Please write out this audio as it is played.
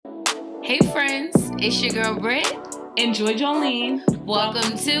Hey friends, it's your girl Britt. And Joy Jolene.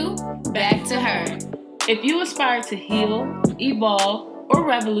 Welcome to Back to Her. If you aspire to heal, evolve, or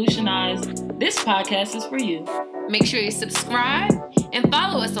revolutionize, this podcast is for you. Make sure you subscribe and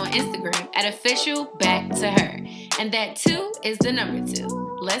follow us on Instagram at official Back to Her. And that 2 is the number 2.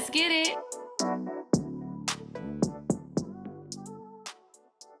 Let's get it.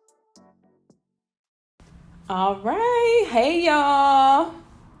 All right. Hey, y'all.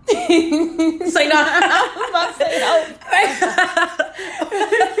 Say no. I was about to say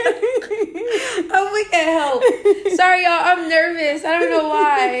Oh, we can't help. Sorry, y'all. I'm nervous. I don't know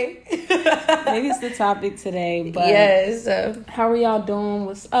why. Maybe it's the topic today, but yes. How are y'all doing?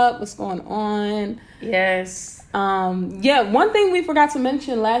 What's up? What's going on? Yes. One thing we forgot to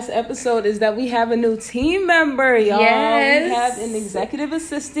mention last episode is that we have a new team member, y'all. Yes. We have an executive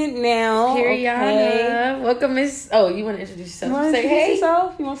assistant now. Periana. Okay. Welcome, Miss. Oh, you want to introduce yourself? You want to introduce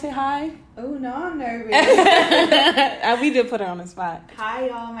yourself? You want to say hi? Oh, no, I'm nervous. We did put her on the spot. Hi,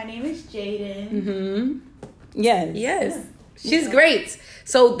 y'all. My name is Jaden. Mm-hmm. Yes. Yes. She's great.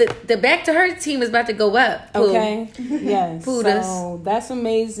 So the Back to Her team is about to go up. Pooh. Okay. Yes. So that's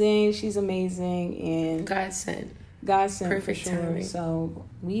amazing. She's amazing. And Godsend. Perfect for sure. Timing. So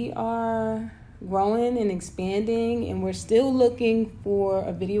we are growing and expanding, and we're still looking for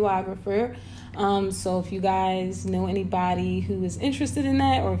a videographer. So if you guys know anybody who is interested in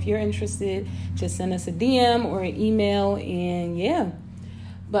that, or if you're interested, just send us a DM or an email, and yeah.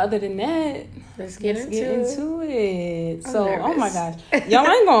 But other than that, let's get into it. I'm So, nervous. oh my gosh. Y'all,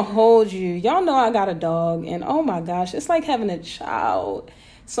 I ain't gonna hold you. Y'all know I got a dog, and oh my gosh, it's like having a child.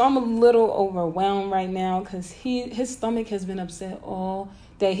 So I'm a little overwhelmed right now because his stomach has been upset all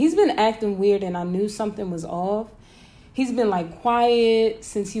day. He's been acting weird, and I knew something was off. He's been like quiet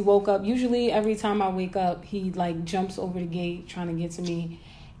since he woke up. Usually every time I wake up, he like jumps over the gate trying to get to me.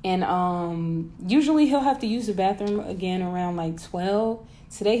 And usually he'll have to use the bathroom again around like 12.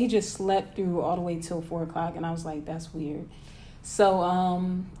 Today he just slept through all the way till 4 o'clock, and I was like, that's weird. So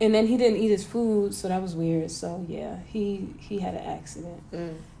and then he didn't eat his food, so that was weird. So yeah, he had an accident.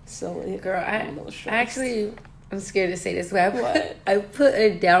 So I'm scared to say this, but What? I put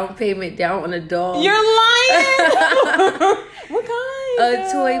a down payment down on a dog. You're lying. What kind?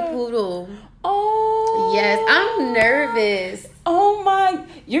 A toy poodle. Oh Yes, I'm nervous. Oh my!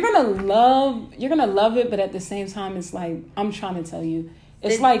 You're gonna love it, but at the same time, it's like I'm trying to tell you,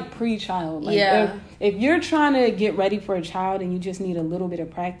 it's like pre-child. Like yeah. If you're trying to get ready for a child and you just need a little bit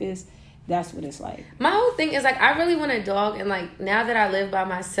of practice, that's what it's like. My whole thing is like I really want a dog, and like now that I live by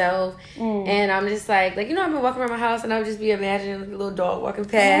myself, and I'm just like I've been walking around my house, and I would just be imagining like, a little dog walking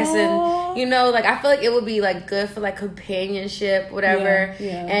past, and like I feel like it would be like good for like companionship, whatever.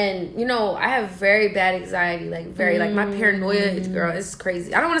 Yeah. And I have very bad anxiety, like very like my paranoia is it's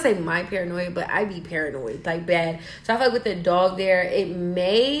crazy. I don't want to say my paranoia, but I be paranoid like bad. So I feel like with the dog there,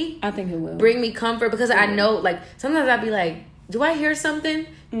 I think it will bring me comfort because I know like sometimes I'd be like, do I hear something?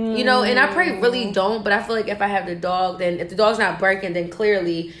 And I probably really don't, but I feel like if I have the dog, then if the dog's not barking, then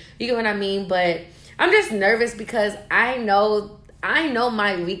clearly, you get what I mean? But I'm just nervous because I know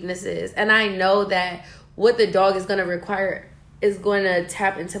my weaknesses, and I know that what the dog is going to require is going to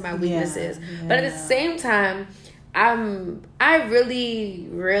tap into my weaknesses. Yeah. But at the same time, I really,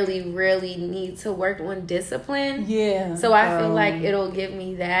 really, really need to work on discipline. Yeah. So I feel like it'll give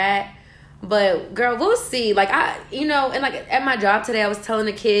me that. But girl, we'll see. Like and like at my job today, I was telling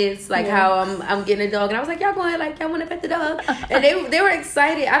the kids like how I'm getting a dog, and I was like, y'all want to pet the dog, and they were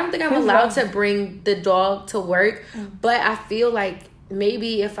excited. I don't think I'm allowed to bring the dog to work, but I feel like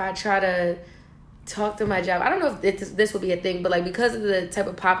maybe if I try to talk to my job, I don't know if this will be a thing, but like because of the type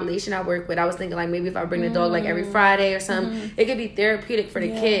of population I work with, I was thinking like maybe if I bring the dog like every Friday or something, it could be therapeutic for the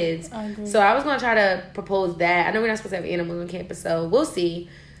kids. I agree. So I was gonna try to propose that. I know we're not supposed to have animals on campus, so we'll see.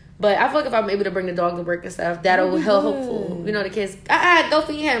 But I feel like if I'm able to bring the dog to work and stuff, that'll help hopeful. The kids, go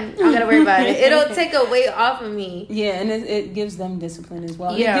feed him. I don't gotta worry about it. It'll take a weight off of me. Yeah, and it gives them discipline as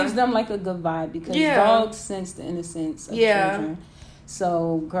well. Yeah. It gives them like a good vibe because dogs sense the innocence of children.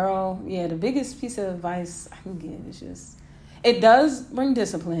 So, girl, the biggest piece of advice I can give is just, it does bring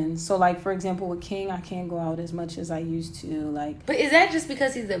discipline. So, like, for example, with King, I can't go out as much as I used to. Like, but is that just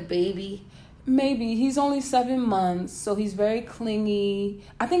because he's a baby? Maybe. He's only 7 months, so he's very clingy.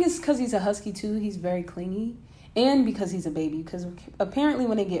 I think it's because he's a husky too. He's very clingy, and because he's a baby. Because apparently,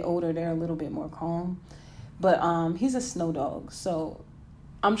 when they get older, they're a little bit more calm. But he's a snow dog, so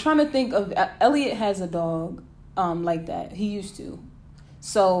I'm trying to think of. Elliot has a dog like that. He used to.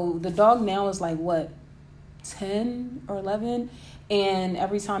 So the dog now is like what, 10 or 11, And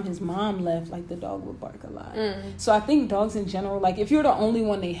every time his mom left, like, the dog would bark a lot. So I think dogs in general, like, if you're the only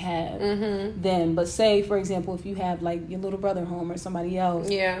one they have, then, but say, for example, if you have, like, your little brother home or somebody else,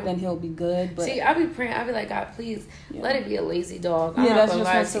 then he'll be good. But see, I be praying, I be like, God, please let it be a lazy dog. I'm Yeah, not that's gonna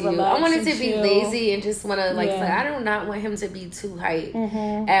just lie meant to to you. I relax want it and to be chill. lazy and just want to, like, Yeah. I do not want him to be too hype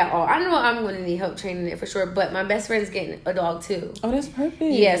at all. I know I'm going to need help training it for sure, but my best friend's getting a dog too. Oh, that's perfect.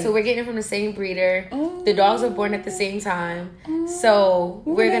 Yeah, so we're getting it from the same breeder. The dogs were born at the same time. So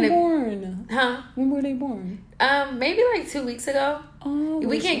When we're were they gonna born? Huh? When were they born? Maybe like 2 weeks ago. Oh,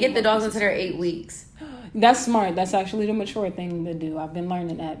 We can't get the dogs until they're 8 weeks. That's smart. That's actually the mature thing to do. I've been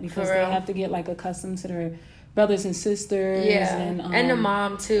learning that because For they real? have to get, like, accustomed to their brothers and sisters. Yeah. And the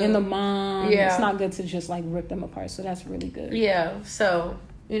mom too. And the mom. Yeah. It's not good to just, like, rip them apart. So that's really good. Yeah, so,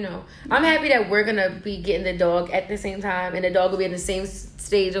 I'm happy that we're going to be getting the dog at the same time, and the dog will be in the same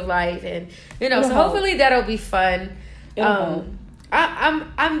stage of life, and, so hopefully that'll be fun.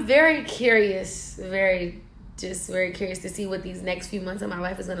 I'm very curious, very curious to see what these next few months of my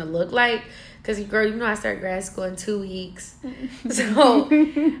life is going to look like. Because, girl, I start grad school in 2 weeks. So,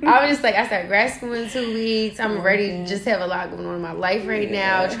 I was just like, I start grad school in 2 weeks. I'm ready to just have a lot going on in my life right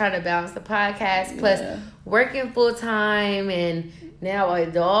now. Trying to balance the podcast. Plus, working full time. And now a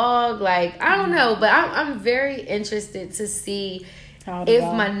dog. Like, I don't know. But I'm very interested to see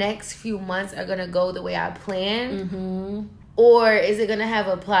if my next few months are going to go the way I planned. Or is it going to have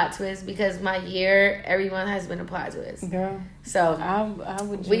a plot twist? Because my year, every month has been a plot twist. Girl. So, I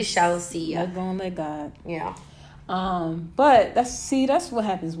would just we shall see. Let go and let God. Yeah. But that's what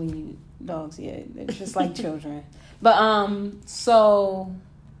happens when you dogs. Yeah, it's just like children. But so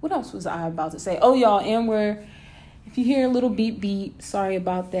what else was I about to say? Oh, y'all, and if you hear a little beep beep, sorry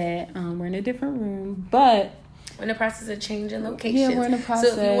about that. We're in a different room, but We're in the process of changing locations. Yeah, we're in the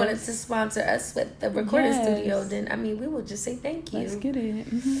process. So if you wanted to sponsor us with the recording studio, then we will just say thank you. Let's get it.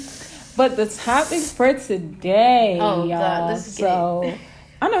 But the topic for today, y'all. God, let's get it.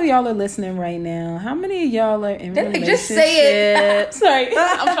 I know y'all are listening right now. How many of y'all are in relationships? Just say it. Sorry,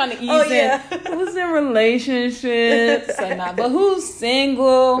 I'm trying to ease in. Who's in relationships or not? But who's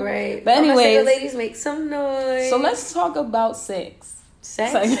single? Right. But anyways, single ladies, make some noise. So let's talk about sex.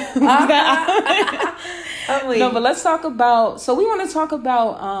 Sex? No, but let's talk about. So we want to talk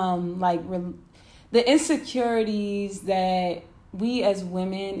about the insecurities that we as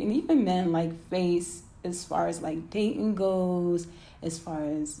women and even men face as far as dating goes, as far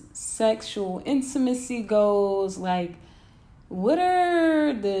as sexual intimacy goes. What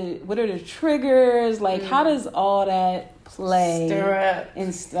are the triggers? How does all that play? Stir up.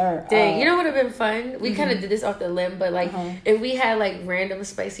 Dang, you know what would have been fun? We kind of did this off the limb, but if we had random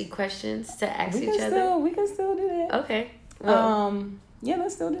spicy questions to ask each other. We can still do that. Okay. Well, yeah,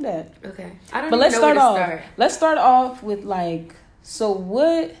 let's still do that. Okay. I don't But even let's know start where to off. start. Let's start off with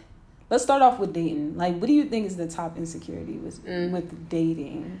let's start off with dating. What do you think is the top insecurity with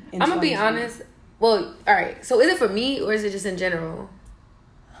dating? I'm gonna be honest. Well, all right. So is it for me or is it just in general?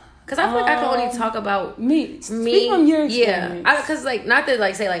 Because I feel like I can only talk about me. Speak from your experience. Yeah. Because not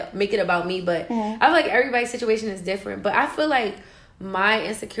to say make it about me, but I feel like everybody's situation is different. But I feel like my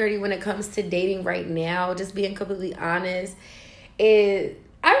insecurity when it comes to dating right now, just being completely honest, is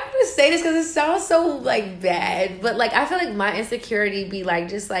I'm gonna say this because it sounds so bad, but I feel like my insecurity be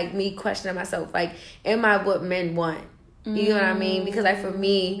just me questioning myself, am I what men want? You know what I mean? Because for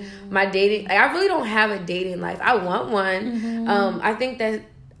me, my dating, I really don't have a dating life. I want one. I think that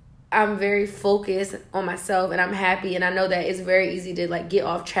I'm very focused on myself and I'm happy, and I know that it's very easy to get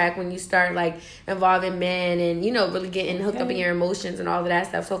off track when you start involving men and really getting hooked up in your emotions and all of that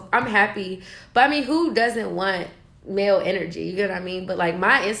stuff. So I'm happy, but who doesn't want male energy? You get what I mean? But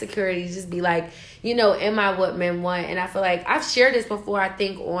my insecurities just be am I what men want? And I feel like I've shared this before, I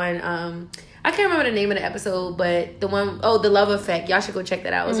think on I can't remember the name of the episode, but the The Love Effect. Y'all should go check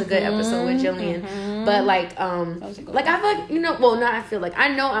that out. It was a good episode with Jillian. But I feel like I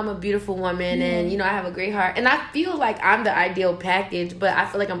know I'm a beautiful woman and I have a great heart, and I feel like I'm the ideal package, but I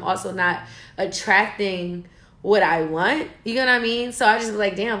feel like I'm also not attracting what I want. You know what I mean? So I just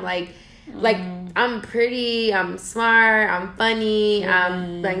be damn, I'm pretty, I'm smart, I'm funny,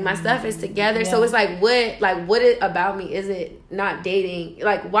 I'm my stuff is together. So it's what it about me is it not dating?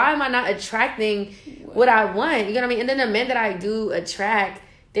 Why am I not attracting what I want? You know what I mean? And then the men that I do attract,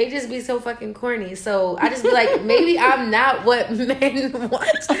 they just be so fucking corny. So I just be maybe I'm not what men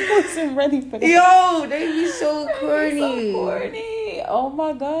want. I wasn't ready for that. Yo, they be so corny. So corny. Oh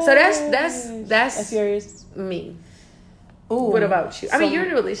my god. So that's yours. Me. Ooh. What about you? You're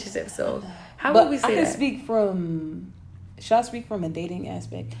in a relationship, so how would we say that? Should I speak from a dating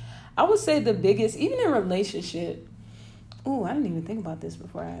aspect? I would say the biggest, even in relationship, Oh, I didn't even think about this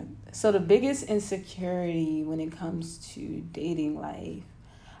before. So the biggest insecurity when it comes to dating life,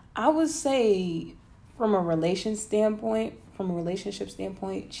 I would say from a relationship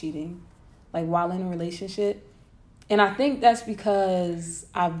standpoint, cheating. Like while in a relationship. And I think that's because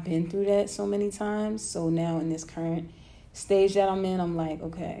I've been through that so many times. So now in this current stage that I'm in, I'm like,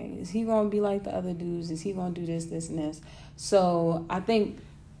 okay, is he going to be like the other dudes? Is he going to do this, this, and this? So I think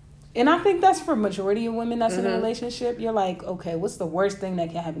that's for majority of women that's in a relationship. You're like, okay, what's the worst thing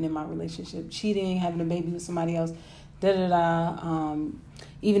that can happen in my relationship? Cheating, having a baby with somebody else,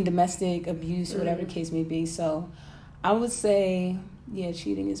 even domestic abuse, whatever the case may be. So I would say, yeah,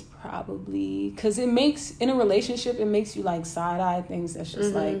 cheating is probably, because in a relationship, it makes you like side-eye things that's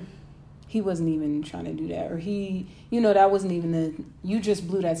just like, he wasn't even trying to do that, or that wasn't even you just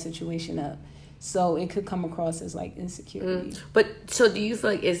blew that situation up. So it could come across as like insecurity. But so do you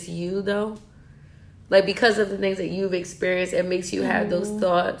feel like it's you though? Like because of the things that you've experienced, it makes you have those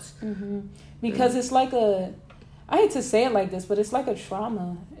thoughts? Because it's like I hate to say it like this, but it's like a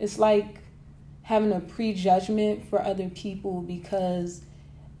trauma. It's like having a prejudgment for other people because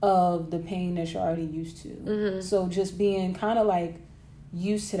of the pain that you're already used to. So just being kind of like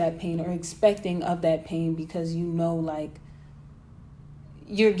used to that pain or expecting of that pain because like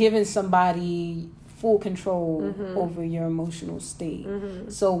you're giving somebody full control over your emotional state.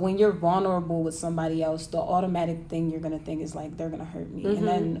 So when you're vulnerable with somebody else, the automatic thing you're going to think is like, they're going to hurt me. And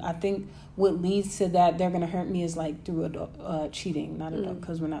then I think what leads to that, they're going to hurt me, is like through cheating, not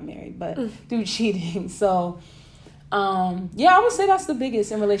because we're not married, but through cheating. So, I would say that's the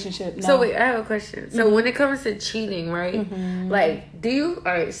biggest in relationship. Now, so wait, I have a question. So when it comes to cheating, right? Like, all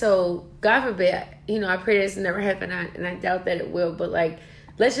right, so God forbid, I pray this never happen, and I doubt that it will, but like,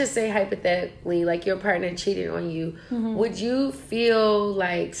 let's just say hypothetically, like your partner cheated on you. Would you feel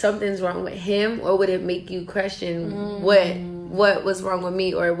like something's wrong with him, or would it make you question what was wrong with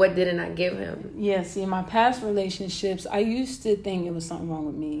me, or what didn't I give him? Yeah, see, in my past relationships, I used to think it was something wrong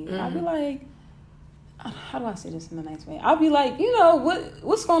with me. I'd be like, how do I say this in a nice way? I'd be like,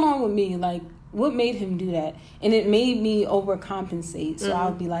 what's going on with me? Like, what made him do that? And it made me overcompensate. So I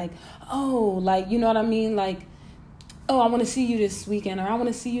would be like, oh, like, you know what I mean? Like, oh, I want to see you this weekend, or I want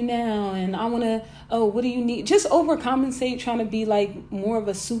to see you now, and I want to, oh, what do you need? Just overcompensate, trying to be like more of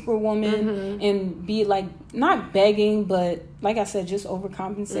a superwoman and be like, not begging, but like I said, just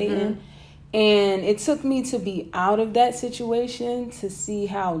overcompensating. And it took me to be out of that situation to see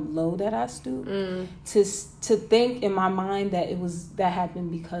how low that I stooped, to think in my mind that that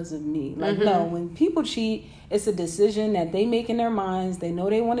happened because of me. Like, no, when people cheat, it's a decision that they make in their minds. They know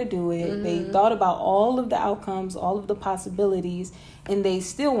they want to do it. They thought about all of the outcomes, all of the possibilities, and they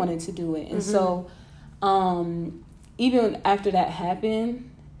still wanted to do it. And so even after that happened,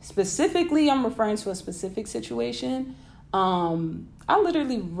 specifically, I'm referring to a specific situation, I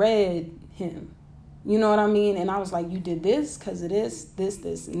literally read him. You know what I mean? And I was like, you did this because of this,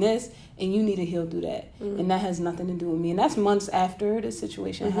 and this, and you need to heal through that. And that has nothing to do with me. And that's months after the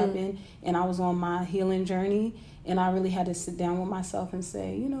situation happened, and I was on my healing journey, and I really had to sit down with myself and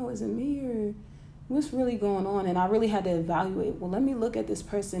say, is it me, or what's really going on? And I really had to evaluate, well, let me look at this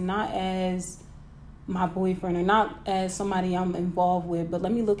person not as my boyfriend or not as somebody I'm involved with, but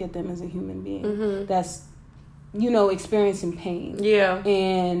let me look at them as a human being that's experiencing pain. Yeah.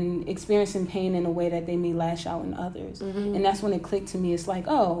 And experiencing pain in a way that they may lash out in others. And that's when it clicked to me. It's like,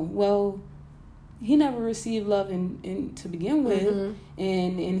 oh, well, he never received love in to begin with.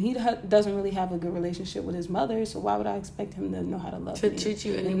 And he doesn't really have a good relationship with his mother. So why would I expect him to know how to love me? To treat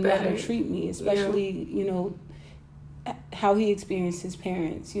you any better. Know how to treat me, especially, how he experienced his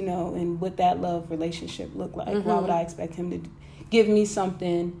parents, and what that love relationship looked like. Why would I expect him to give me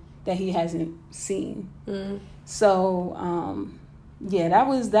something that he hasn't seen? So, that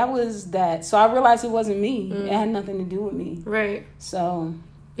was that. So I realized it wasn't me. It had nothing to do with me. Right. So.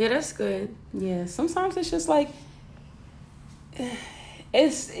 Yeah, that's good. Yeah. Sometimes it's just like,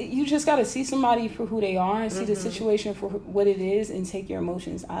 you just got to see somebody for who they are and see the situation for what it is and take your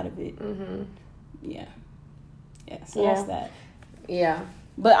emotions out of it. Yeah. Yeah. So that's that. Yeah.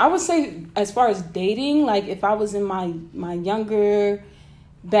 But I would say, as far as dating, like if I was in my younger,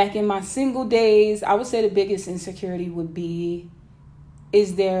 back in my single days, I would say the biggest insecurity would be,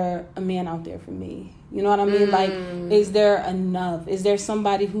 is there a man out there for me? You know what I mean? Like, is there enough? Is there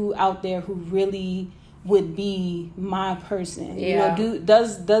somebody who out there who really would be my person? Yeah.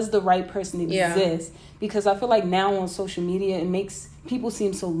 Does the right person exist? Yeah. Because I feel like now on social media, it makes people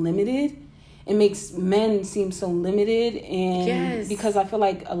seem so limited. It makes men seem so limited, and because I feel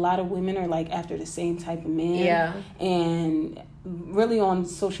like a lot of women are like after the same type of man. Yeah. And really on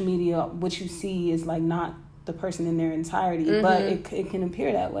social media, what you see is like not the person in their entirety, but it can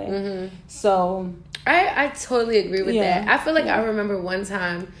appear that way. Mm-hmm. So I totally agree with that. I feel like I remember one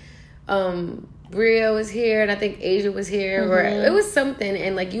time Bria was here and I think Asia was here, or it was something,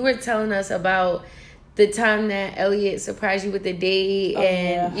 and like you were telling us about the time that Elliot surprised you with the date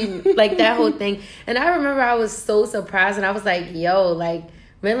and you like that whole thing. And I remember I was so surprised and I was like, yo, like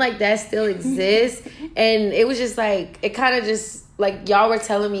men like that still exist. And it was just like, it kind of just like y'all were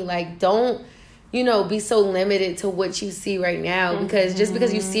telling me like, don't, you know, be so limited to what you see right now, because just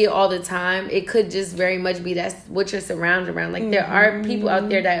because you see it all the time, it could just very much be that's what you're surrounded around. Like there are people out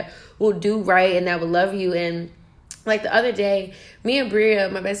there that will do right and that will love you. And like the other day, me and Bria,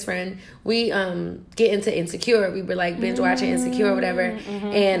 my best friend, we get into Insecure. We were like binge watching Insecure or whatever.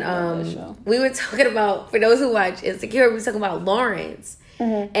 And we were talking about, for those who watch Insecure, we were talking about Lawrence.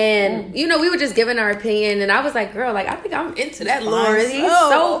 And you know, we were just giving our opinion, and I was like, girl, like I think I'm into that Lawrence. He's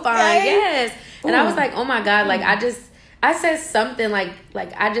so fine. Yes. And I was like, oh my God, like I said something like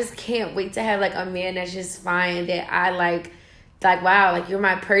I just can't wait to have like a man that's just fine, that I like wow, like you're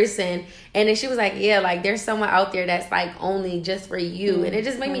my person. And then she was like, yeah, like there's someone out there that's like only just for you. And it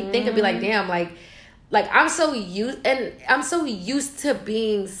just made me think and be like, damn, like I'm so used to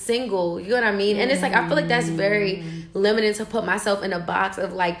being single, you know what I mean? And it's like I feel like that's very limiting to put myself in a box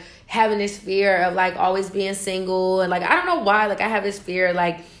of like having this fear of like always being single. And like I don't know why, like I have this fear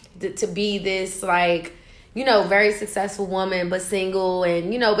like to be this like, you know, very successful woman but single.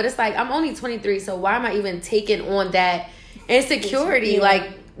 And you know, but it's like I'm only 23, so why am I even taking on that insecurity? Like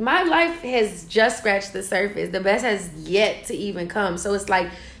my life has just scratched the surface. The best has yet to even come. So it's like,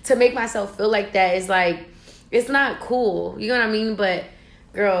 to make myself feel like that is like, it's not cool, you know what I mean? But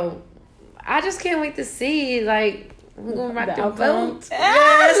girl, I just can't wait to see like who's gonna rock the boat.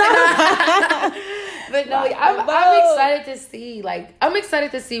 Yes. But no, I'm excited to see, like I'm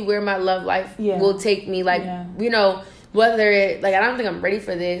excited to see where my love life will take me. Like you know, whether it like I don't think I'm ready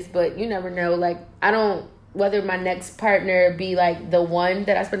for this, but you never know. Like whether my next partner be like the one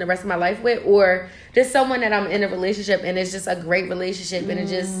that I spend the rest of my life with, or just someone that I'm in a relationship and it's just a great relationship and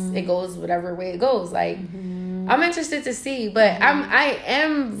it goes whatever way it goes. Like I'm interested to see, but I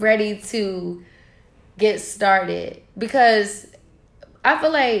am ready to get started, because I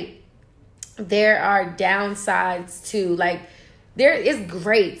feel like there are downsides to like there is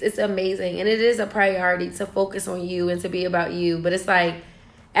great, it's amazing, and it is a priority to focus on you and to be about you. But it's like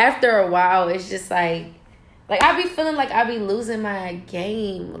after a while, it's just like I be feeling like I be losing my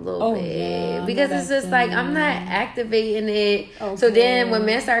game a little bit, because it's just like I'm not activating it. So then when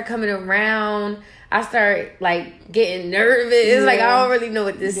men start coming around, I start like getting nervous. Like I don't really know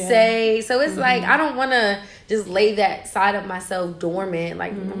what to say. So it's like I don't want to just lay that side of myself dormant.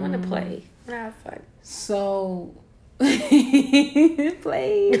 Like I want to play, I have fun. So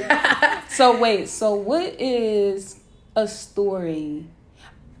play. So wait. So what is a story?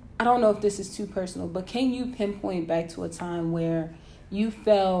 I don't know if this is too personal, but can you pinpoint back to a time where you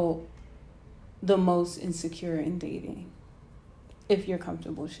felt the most insecure in dating? If you're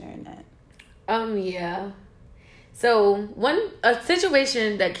comfortable sharing that. Yeah. So a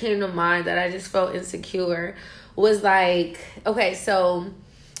situation that came to mind that I just felt insecure was like, okay, so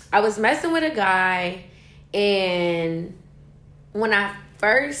I was messing with a guy, and when I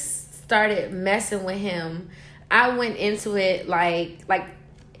first started messing with him, I went into it like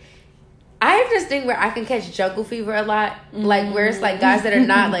I have this thing where I can catch jungle fever a lot. Like, where it's like guys that are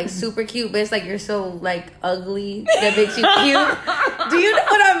not like super cute, but it's like you're so like ugly that makes you cute. Do you know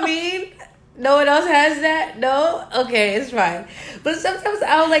what I mean? No one else has that? No? Okay, it's fine. But sometimes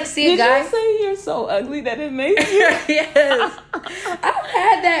I'll like see a guy. Did you say you're so ugly that it makes you? Yes. I've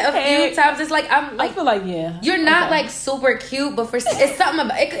had that a few times. It's like I feel like you're not like super cute, but it's something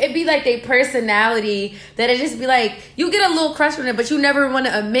about it be like their personality that it just be like you get a little crush on it, but you never want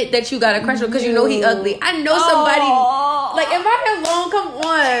to admit that you got a crush on because you know he ugly. I know somebody like if I alone, come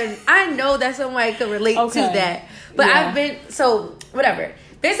on, I know that somebody could relate to that. But I've been whatever.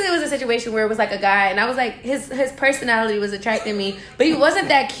 Basically, it was a situation where it was like a guy, and I was like, his personality was attracting me, but he wasn't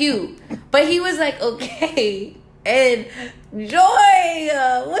that cute. But he was like, okay. And Joy,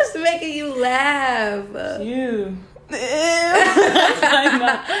 what's making you laugh? You.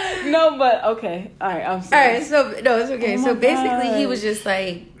 No, but okay. All right, I'm sorry. All right, so no, it's okay. So basically, he was just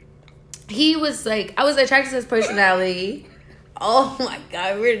like, I was attracted to his personality. Oh my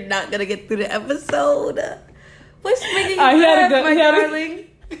God, we're not gonna get through the episode. What's making you laugh, my darling?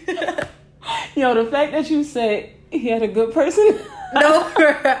 Yo, the fact that you said he had a good person. No,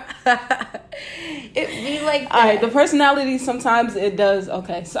 it be like that. All right, the personality sometimes it does.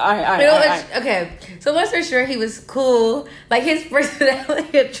 Okay, so all right. Okay, so let's for sure he was cool. Like his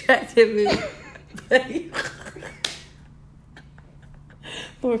personality attracted me.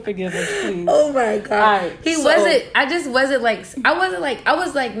 Lord forgive us, please. Oh my God. Right, I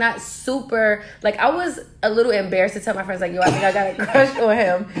was like not super, like I was a little embarrassed to tell my friends like, yo, I think I got a crush on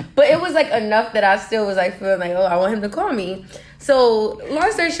him. But it was like enough that I still was like feeling like, oh, I want him to call me. So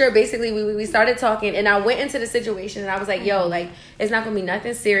long story short, basically we started talking and I went into the situation and I was like, yo, like it's not gonna be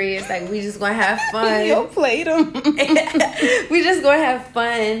nothing serious. Like we just gonna have fun. Yo, played him. We just gonna have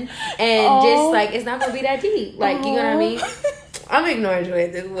fun and just like it's not gonna be that deep. Like you know what I mean? I'm ignoring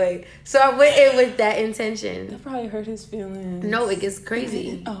Joy this way. So I went in with that intention. That probably hurt his feelings. No, it gets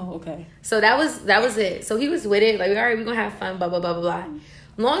crazy. Oh, okay. So that was it. So he was with it. Like, all right, we're going to have fun, blah, blah, blah, blah, blah.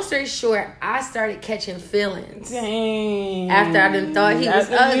 Long story short, I started catching feelings. Dang. After I done thought he was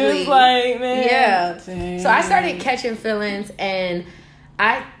ugly. Was like, man. Yeah. Dang. So I started catching feelings and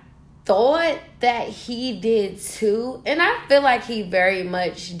I thought that he did too. And I feel like he very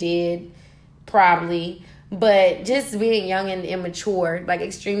much did, probably. But just being young and immature, like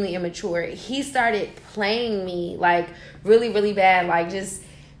extremely immature, he started playing me like really, really bad. Like just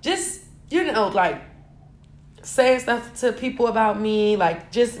you know, like saying stuff to people about me,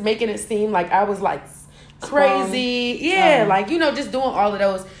 like just making it seem like I was like crazy. Yeah, like, you know, just doing all of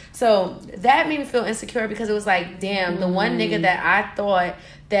those. So that made me feel insecure because it was like, damn, the one nigga that I thought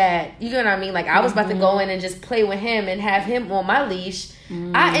that, you know what I mean? Like I was about to go in and just play with him and have him on my leash.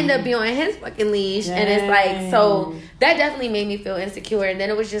 I end up being on his fucking leash. Dang. And it's like, so that definitely made me feel insecure. And then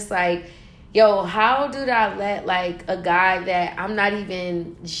it was just like, yo, how did I let like a guy that I'm not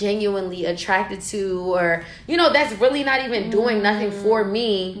even genuinely attracted to, or, you know, that's really not even doing nothing for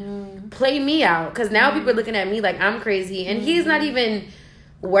me, play me out? Because now people are looking at me like I'm crazy and he's not even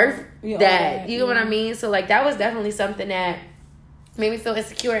worth that. You know what I mean? So like that was definitely something that made me feel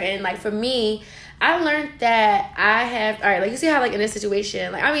insecure. And like for me, I learned that I have, all right, like you see how like in this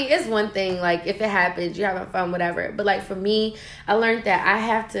situation, like, I mean, it's one thing, like if it happens, you're having fun, whatever. But like for me, I learned that I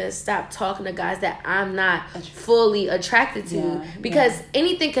have to stop talking to guys that I'm not fully attracted to, because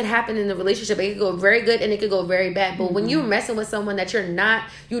anything could happen in the relationship. It could go very good and it could go very bad. But when you're messing with someone that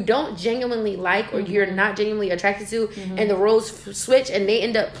you don't genuinely like, or you're not genuinely attracted to, and the roles switch and they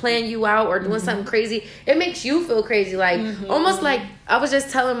end up playing you out or doing something crazy, it makes you feel crazy. Like almost like I was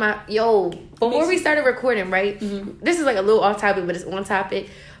just telling before we started recording, right? This is like a little off topic, but it's on topic.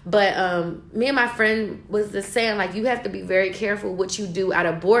 But me and my friend was just saying, like, you have to be very careful what you do out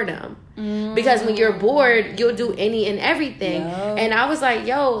of boredom. Because when you're bored, you'll do any and everything. And I was like,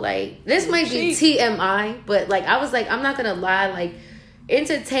 yo, like, this might be TMI, but like, I was like, I'm not gonna lie, like,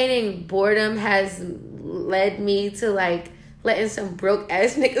 entertaining boredom has led me to like letting some broke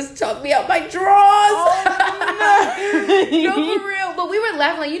ass niggas talk me out my drawers. No, for real. But we were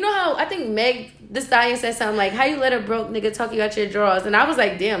laughing. Like, you know how I think Meg Thee Stallion said something like, how you let a broke nigga talk you out your drawers? And I was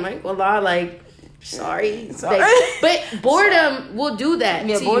like, damn, I ain't gonna lie, like, sorry. But boredom will do that.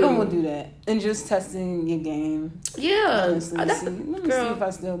 Yeah, boredom will do that. And just testing your game. Yeah. Honestly, let me see if I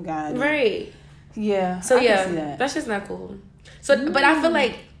still got it. Right. Yeah. So yeah, that's just not cool. So, but I feel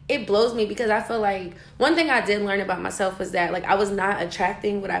like it blows me because I feel like one thing I did learn about myself was that like I was not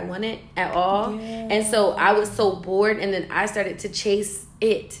attracting what I wanted at all. And so I was so bored, and then I started to chase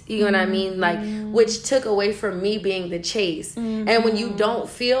it. You know what I mean? Like, which took away from me being the chase. And when you don't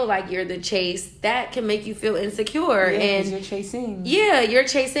feel like you're the chase, that can make you feel insecure. And you're chasing. Yeah, you're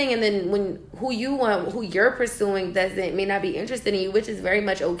chasing, and then when who you're pursuing may not be interested in you, which is very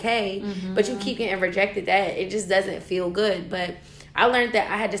much okay. But you keep getting rejected. That it just doesn't feel good. But I learned that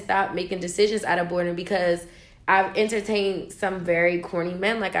I had to stop making decisions out of boredom because I've entertained some very corny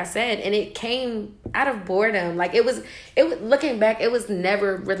men, like I said, and it came out of boredom. Like it was looking back, it was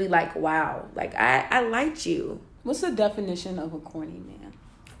never really like, wow, like I liked you. What's the definition of a corny man?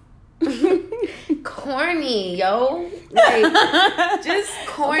 Corny, yo. Like, just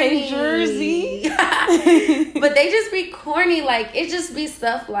corny. Okay, Jersey. But they just be corny. Like, it just be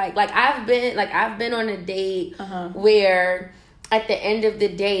stuff like I've been on a date where at the end of the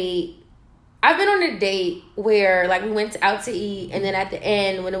date, I've been on a date where, like, we went out to eat, and then at the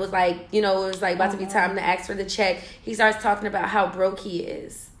end, when it was, like, you know, it was, like, about to be time to ask for the check, he starts talking about how broke he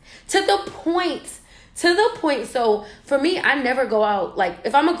is. To the point. So, for me, I never go out, like,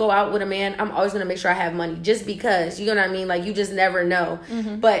 if I'm going to go out with a man, I'm always going to make sure I have money, just because, you know what I mean? Like, you just never know.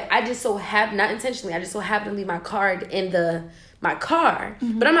 But I just so happen, not intentionally, I just so happen to leave my card in my car,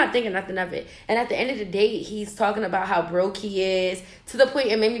 but I'm not thinking nothing of it. And at the end of the day, he's talking about how broke he is, to the point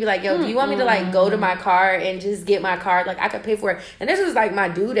it made me be like, yo, do you want me to like go to my car and just get my card? Like, I could pay for it. And this was like my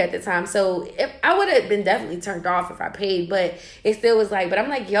dude at the time, so I would have been definitely turned off if I paid, but it still was like, but I'm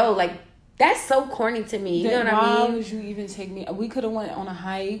like, yo, like, that's so corny to me. You know what I mean? Why would you even take me? We could have went on a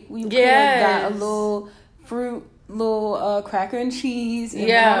hike. We could have got a little fruit little cracker and cheese, and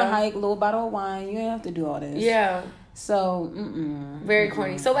went on a hike, little bottle of wine. You ain't have to do all this. Yeah. So, very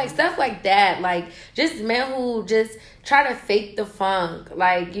corny. So, like, stuff like that, like, just men who just try to fake the funk.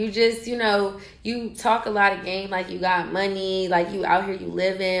 Like, you just, you know, you talk a lot of game, like, you got money, like, you out here, you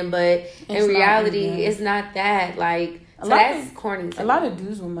living, but in reality, it's not that. Like, so that's corny to me. A lot of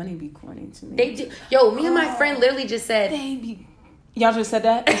dudes with money be corny to me. They do. Yo, me and my friend literally just said... Y'all just said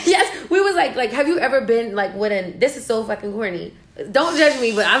that? Yes. We was like, have you ever been, like, with a... This is so fucking corny. Don't judge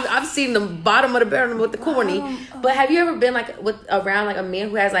me, but I've seen the bottom of the barrel with the corny. But have you ever been, like, around, like, a man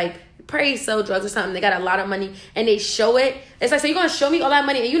who has, like, probably sell drugs or something, they got a lot of money, and they show it? It's like, so you're going to show me all that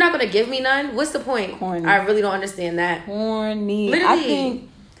money, and you're not going to give me none? What's the point? Corny. I really don't understand that. Corny. Literally. I think...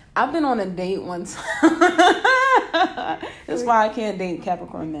 I've been on a date once. That's why I can't date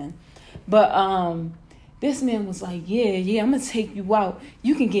Capricorn men. But, this man was like, yeah, I'm going to take you out.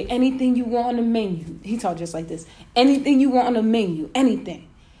 You can get anything you want on the menu. He talked just like this. Anything you want on the menu. Anything.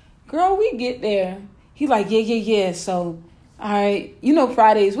 Girl, we get there. He like, yeah. So, all right. You know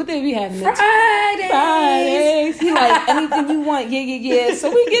Fridays. What day we having? Fridays. He like, anything you want. Yeah.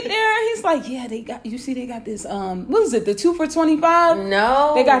 So we get there. He's like, yeah, they got this, what is it? The 2 for $25?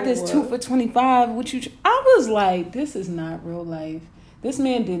 No. They got this 2 for $25. I was like, this is not real life. This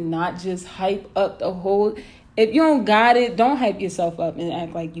man did not just hype up the whole... If you don't got it, don't hype yourself up and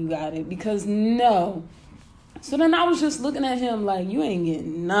act like you got it. Because no. So then I was just looking at him like, you ain't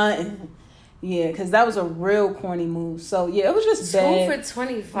getting nothing. Yeah, because that was a real corny move. So, yeah, it was just bad. 2 for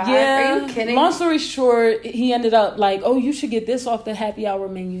 $25? Yeah. Are you kidding? Long story short, he ended up like, oh, you should get this off the happy hour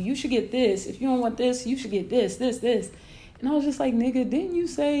menu. You should get this. If you don't want this, you should get this. And I was just like, nigga, didn't you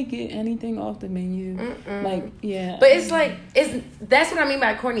say get anything off the menu? Like, yeah. But it's like, that's what I mean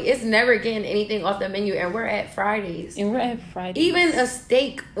by corny. It's never getting anything off the menu, and we're at Fridays. Even a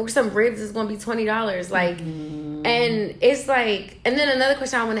steak or some ribs is going to be $20. Like, and it's like, and then another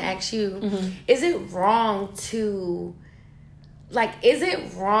question I want to ask you, is it wrong to, like,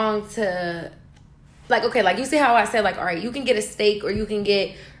 like, okay, like, you see how I said, like, all right, you can get a steak or you can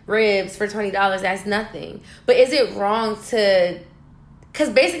get ribs for $20, that's nothing. But is it wrong to... Because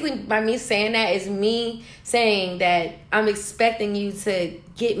basically by me saying that is me saying that I'm expecting you to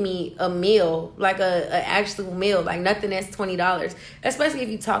get me a meal, like a actual meal, like nothing that's $20, especially if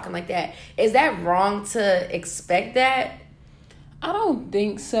you're talking like that. Is that wrong to expect that? I don't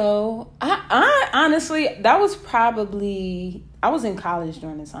think so. I honestly, that was probably... I was in college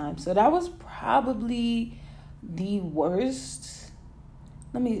during the time, so that was probably the worst...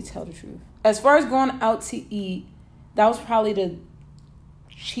 Let me tell the truth. As far as going out to eat, that was probably the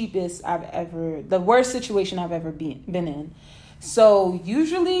worst situation I've ever been in. So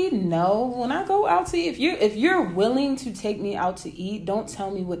usually, no. When I go out to eat, if you're willing to take me out to eat, don't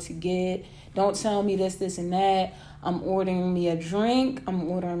tell me what to get. Don't tell me this, and that. I'm ordering me a drink. I'm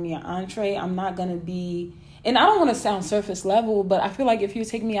ordering me an entree. I'm not going to be... And I don't want to sound surface level, but I feel like if you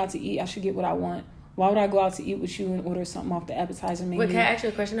take me out to eat, I should get what I want. Why would I go out to eat with you and order something off the appetizer menu? Wait, can I ask you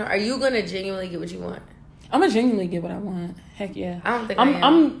a question? Are you going to genuinely get what you want? I'm going to genuinely get what I want. Heck yeah. I don't think I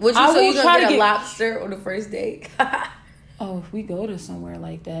am. Would you, so you going to get a lobster on the first date? Oh, if we go to somewhere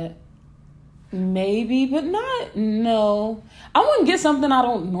like that, maybe, but no. I wouldn't get something I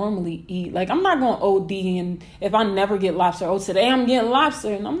don't normally eat. Like, I'm not going to OD, and if I never get lobster, today I'm getting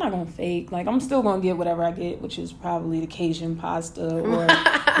lobster, and I'm not going to fake. Like, I'm still going to get whatever I get, which is probably the Cajun pasta or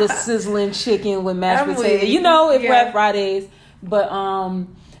the sizzling chicken with mashed potatoes. You know, if we're at Fridays. But,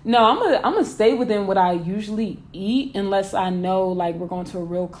 no, I'm gonna stay within what I usually eat unless I know, like, we're going to a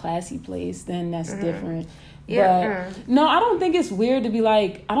real classy place. Then that's different. Yeah. But, no, I don't think it's weird to be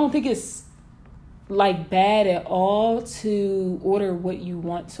like, I don't think it's like bad at all to order what you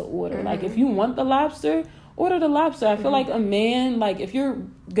want to order. Like, if you want the lobster, order the lobster. I feel like a man, like, if you're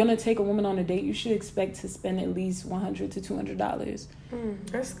gonna take a woman on a date, you should expect to spend at least $100 to $200.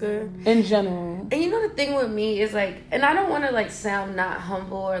 That's good in general. And you know, the thing with me is, like, and I don't want to, like, sound not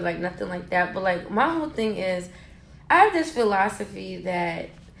humble or like nothing like that, but, like, my whole thing is I have this philosophy that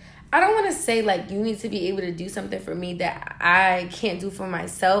I don't want to say, like, you need to be able to do something for me that I can't do for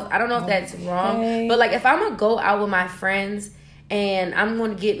myself. I don't know if that's wrong. But, like, if I'm going to go out with my friends and I'm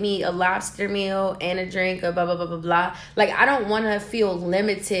going to get me a lobster meal and a drink or blah, blah, blah, blah, blah, like, I don't want to feel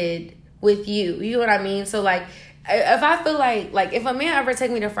limited with you. You know what I mean? So, like, if I feel like if a man ever take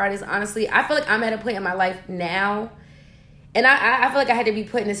me to Fridays, honestly, I feel like I'm at a point in my life now. And I feel like I had to be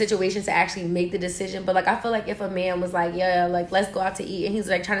put in a situation to actually make the decision. But, like, I feel like if a man was like, yeah, like, let's go out to eat, and he's,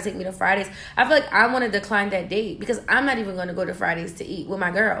 like, trying to take me to Fridays, I feel like I want to decline that date because I'm not even going to go to Fridays to eat with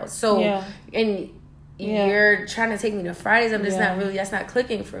my girls. So, and you're trying to take me to Fridays, I'm just not really, that's not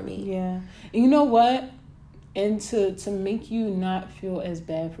clicking for me. Yeah. And you know what? and to make you not feel as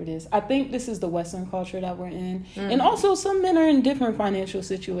bad for this. I think this is the Western culture that we're in. And also some men are in different financial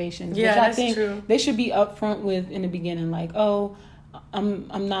situations. Yeah, which that's I think true. they should be upfront with in the beginning, like, oh,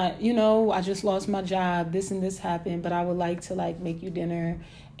 I'm not, I just lost my job, this and this happened, but I would like to like make you dinner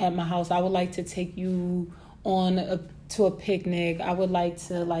at my house. I would like to take you to a picnic. I would like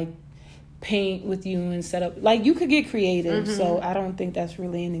to like paint with you and set up, like, you could get creative. So I don't think that's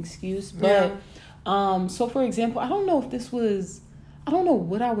really an excuse. But so for example, I don't know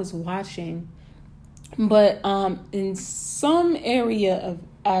what I was watching, but in some area of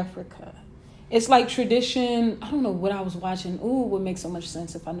Africa, it's like tradition. I don't know what I was watching. Ooh, it would make so much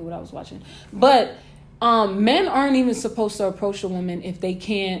sense if I knew what I was watching. But men aren't even supposed to approach a woman if they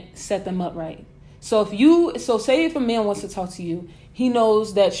can't set them up right. So say if a man wants to talk to you, he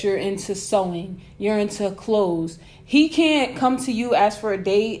knows that you're into sewing, you're into clothes. He can't come to you, ask for a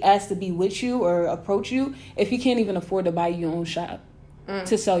date, ask to be with you or approach you if he can't even afford to buy you your own shop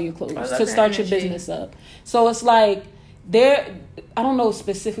to sell your clothes, to start your business up. So it's like I don't know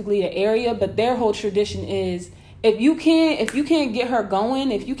specifically the area, but their whole tradition is if you can't get her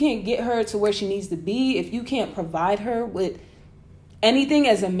going, if you can't get her to where she needs to be, if you can't provide her with anything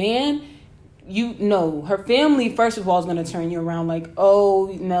as a man, her family first of all is going to turn you around like,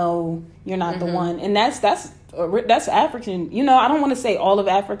 oh no, you're not the one. And that's African. I don't want to say all of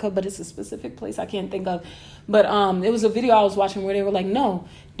Africa, but it's a specific place I can't think of. But it was a video I was watching where they were like, no.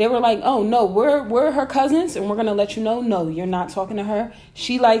 They were like, oh no, we're her cousins, and we're going to let you know, no, you're not talking to her.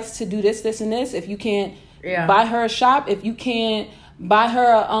 She likes to do this, and this. If you can't buy her a shop, if you can't buy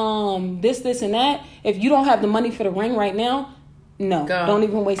her this, and that, if you don't have the money for the ring right now, no, don't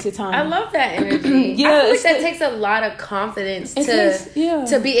even waste your time. I love that energy. I feel like that takes a lot of confidence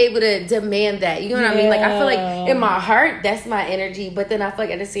to be able to demand that. You know what I mean? Like, I feel like in my heart, that's my energy. But then I feel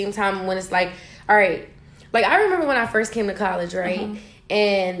like at the same time, when it's like, all right, like I remember when I first came to college, right?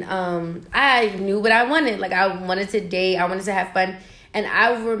 And I knew what I wanted. Like, I wanted to date. I wanted to have fun. And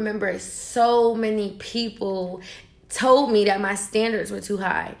I remember so many people told me that my standards were too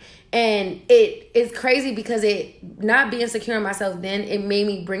high. And it's crazy because not being secure in myself then, it made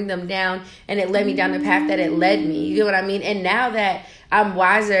me bring them down, and it led me down the path that it led me. You know what I mean? And now that I'm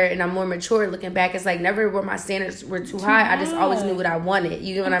wiser and I'm more mature looking back, it's like never were my standards were too high. I just always knew what I wanted.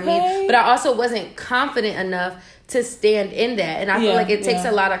 You know what I mean? But I also wasn't confident enough to stand in that. And I feel like it takes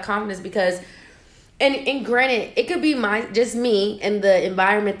a lot of confidence because... And granted, it could be just me and the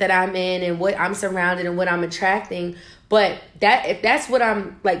environment that I'm in and what I'm surrounded and what I'm attracting. But if that's what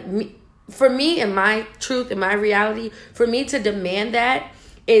I'm like, for me and my truth and my reality, for me to demand that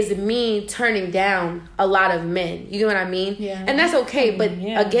is me turning down a lot of men. You know what I mean? Yeah. And that's okay. But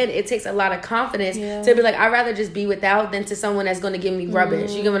again, it takes a lot of confidence to be like, I'd rather just be without than to someone that's going to give me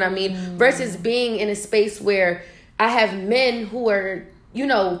rubbish. You know what I mean? Versus being in a space where I have men who are,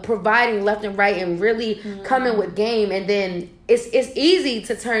 providing left and right and really coming with game. And then it's easy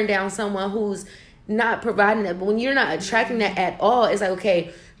to turn down someone who's not providing that. But when you're not attracting that at all, it's like,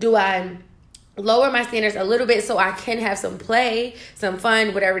 okay, do I lower my standards a little bit so I can have some play, some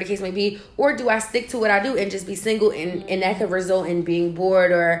fun, whatever the case may be? Or do I stick to what I do and just be single and that could result in being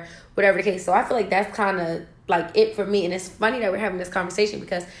bored or whatever the case? So I feel like that's kind of like it for me. And it's funny that we're having this conversation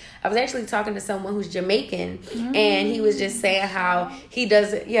because I was actually talking to someone who's Jamaican and he was just saying how he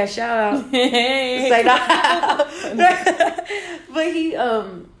does it. Yeah, shout out. Hey. But he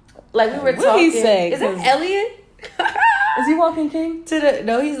like we were talking. What did he say? Is that Elliot? Is he walking King?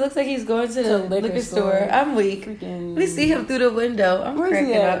 No, he looks like he's going to the liquor store. I'm weak. Let me see him through the window. I'm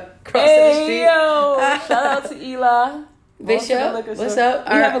cracking up. Crossing the street. Yo, shout out to Eli. Bishop, what's up?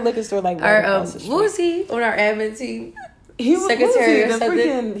 We have a liquor store like right across the street. What was he on our admin team? He was secretary or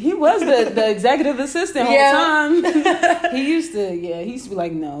something. He was the executive assistant all the time. He used to be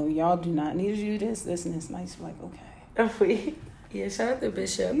like, no, y'all do not need to do this, and this. And I used to be like, okay. Yeah, shout out to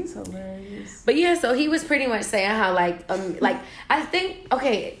Bishop. He's hilarious. But yeah, so he was pretty much saying how like I think,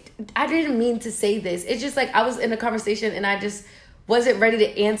 okay, I didn't mean to say this. It's just like I was in a conversation and I just wasn't ready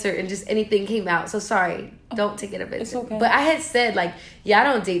to answer and just anything came out. So sorry. Don't take it offensive. It's okay. But I had said like, I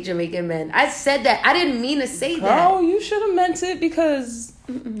don't date Jamaican men. I said that. I didn't mean to say that. Oh, you should have meant it because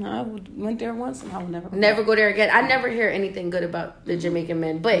I went there once and I would never go there again. I never hear anything good about the Jamaican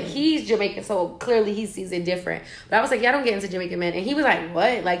men. But he's Jamaican, so clearly he sees it different. But I was like, don't get into Jamaican men. And he was like,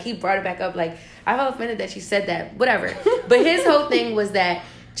 what? Like he brought it back up. Like I felt offended that she said that. Whatever. But his whole thing was that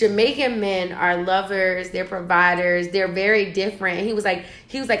Jamaican men are lovers, they're providers, they're very different. And he was like,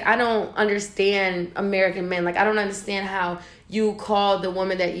 I don't understand American men. Like, I don't understand how you call the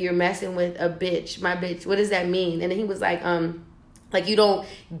woman that you're messing with a bitch, my bitch. What does that mean? And then he was like you don't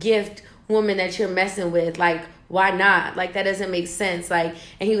gift woman that you're messing with. Like, why not? Like, that doesn't make sense. Like,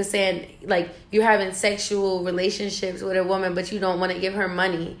 and he was saying, like, you're having sexual relationships with a woman, but you don't want to give her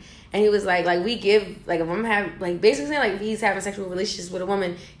money. And he was like, we give, like, if I'm having, like, basically saying, like, if he's having sexual relationships with a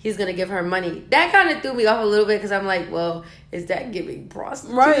woman, he's going to give her money. That kind of threw me off a little bit, because I'm like, well, is that giving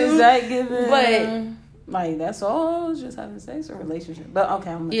prostitute? Right, is that giving... But... Like, that's all, just having sex or relationship. But,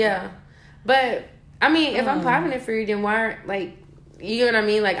 okay, I'm... Yeah. But, I mean, if I'm popping it for you, then why, like, you know what I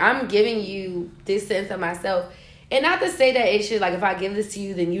mean? Like, I'm giving you this sense of myself. And not to say that it should, like, if I give this to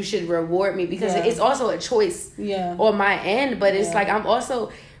you, then you should reward me, because it's also a choice on my end. But it's like, I'm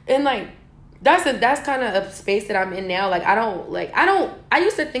also... And, like, that's kind of a space that I'm in now. Like, I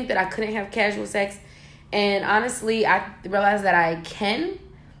used to think that I couldn't have casual sex. And honestly, I realized that I can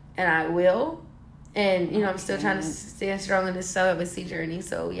and I will. And, you know, I'm still trying to stand strong in this celibacy journey.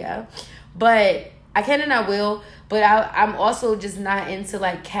 So, yeah. But I can and I will. But I'm also just not into,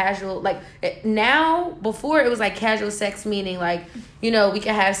 like, casual. Like, now, before it was, like, casual sex, meaning, like, you know, we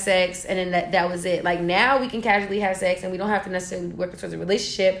can have sex and then that was it. Like, now we can casually have sex and we don't have to necessarily work towards a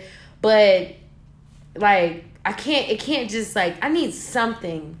relationship. But, like, it can't just, like, I need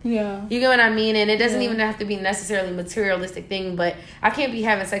something. Yeah. You get what I mean? And it doesn't even have to be necessarily materialistic thing. But I can't be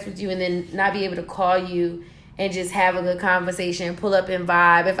having sex with you and then not be able to call you and just have a good conversation, pull up and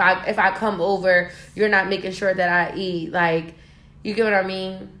vibe. If I come over, you're not making sure that I eat. Like, you get what I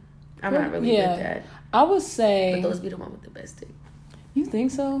mean? I'm not really good at that. I would say... But those be the one with the best dick. You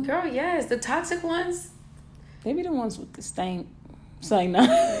think so? Girl, yes. The toxic ones. They be the ones with the stank. It's like, no.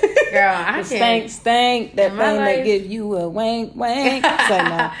 Girl, I can't. Stank. That thing that give you a wank. It's like,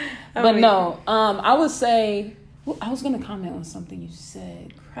 no. But no, I would say... Well, I was going to comment on something you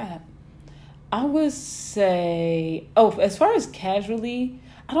said. Crap. I would say, as far as casually,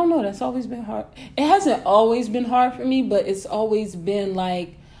 I don't know. That's always been hard. It hasn't always been hard for me, but it's always been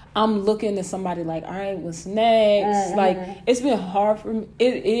like, I'm looking at somebody like, all right, what's next? Mm-hmm. Like, it's been hard for me.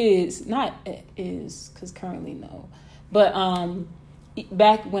 It is, because currently, no. But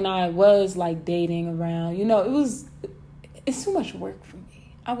back when I was, like, dating around, you know, it's too much work for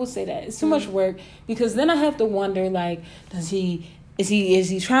me. I will say that. It's too much work, because then I have to wonder, like, Is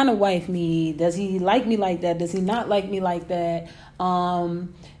he trying to wife me? Does he like me like that? Does he not like me like that?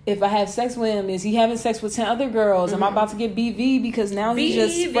 If I have sex with him, is he having sex with 10 other girls? Am I about to get BV because now he's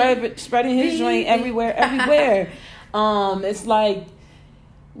just spreading his joint everywhere? It's like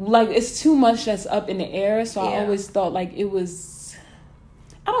it's too much that's up in the air. So I always thought like it was,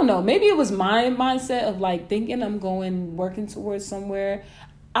 I don't know, maybe it was my mindset of like thinking I'm working towards somewhere.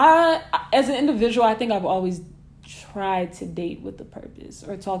 As an individual, I think I've always tried to date with a purpose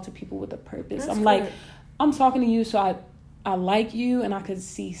or talk to people with a purpose. That's I'm like, I'm talking to you, so I like you and I could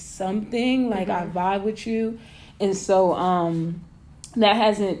see something, like I vibe with you. And so that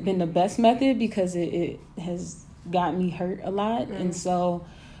hasn't been the best method because it has got me hurt a lot. And so,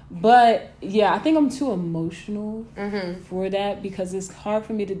 but yeah, I think I'm too emotional for that because it's hard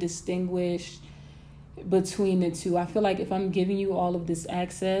for me to distinguish between the two. I feel like if I'm giving you all of this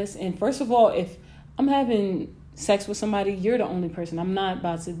access, and first of all, if I'm having sex with somebody, you're the only person. I'm not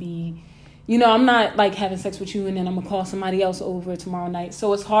about to be, I'm not like having sex with you and then I'm gonna call somebody else over tomorrow night.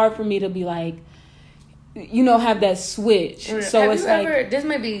 So it's hard for me to be like, have that switch. So have it's you like, ever, this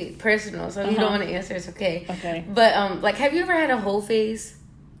might be personal, so if you don't want to answer, it's okay. Okay. But like, have you ever had a whole phase?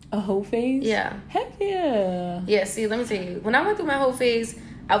 A whole phase? Yeah. Heck yeah. Yeah. See, let me tell you. When I went through my whole phase,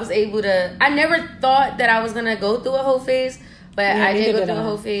 I was able to. I never thought that I was gonna go through a whole phase, but I did go through a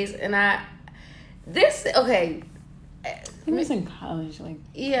whole phase, and okay. I was in college, like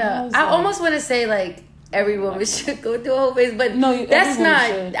I almost want to say like every woman should go through a whole phase, but no, that's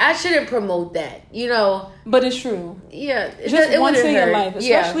not. I shouldn't promote that, But it's true. Yeah, just once in your life,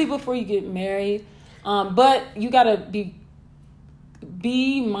 especially before you get married. But you gotta be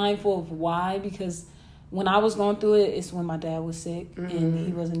mindful of why, because when I was going through it, it's when my dad was sick and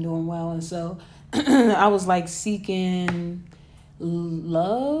he wasn't doing well, and so I was like seeking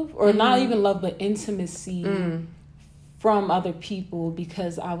love, or not even love, but intimacy from other people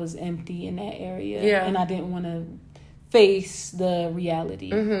because I was empty in that area, and I didn't want to face the reality.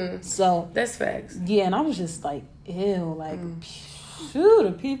 So that's facts. Yeah, and I was just like, ew, like, phew,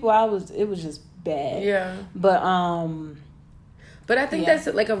 the people it was just bad. Yeah, but I think that's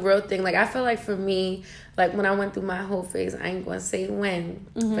like a real thing. Like I feel like for me, like when I went through my whole phase, I ain't gonna say when,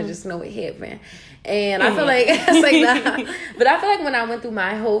 but just know it happened. And I feel like it's like that. But I feel like when I went through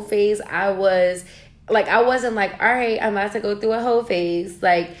my whole phase, I was like, I wasn't like, all right, I'm about to go through a whole phase.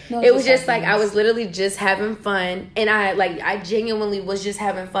 Like, No, it was just happiness. like, I was literally just having fun. And I genuinely was just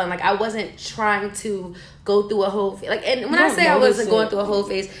having fun. Like, I wasn't trying to go through a whole phase. Like, and when I say I wasn't going through a whole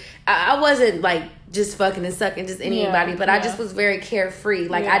phase, I wasn't like just fucking and sucking just anybody. But I just was very carefree.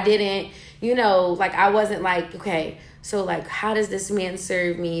 Like, I didn't, like, I wasn't like, okay, so, like, how does this man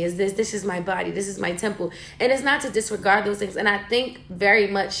serve me? This is my body. This is my temple. And it's not to disregard those things. And I think very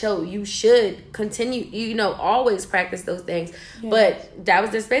much so you should continue, always practice those things. Yeah. But that was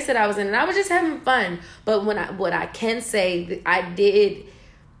the space that I was in. And I was just having fun. But what I can say, I did.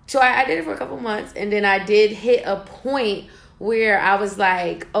 So I did it for a couple months. And then I did hit a point where I was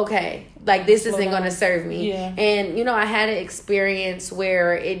like, okay, like, this isn't going to serve me. Yeah. And, I had an experience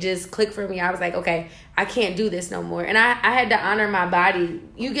where it just clicked for me. I was like, okay, I can't do this no more. And I had to honor my body.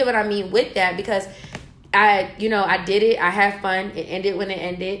 You get what I mean with that, because I did it. I had fun. It ended when it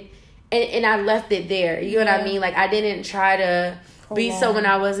ended. And I left it there. You know what I mean? Like, I didn't try to be someone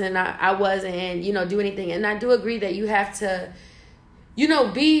I wasn't, and, do anything. And I do agree that you have to,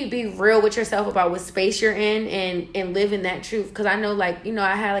 be real with yourself about what space you're in and live in that truth. Because I know, like,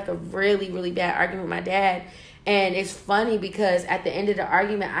 I had, like, a really, really bad argument with my dad. And it's funny because at the end of the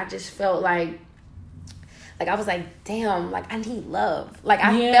argument, I just felt like I was like, damn, like, I need love. Like,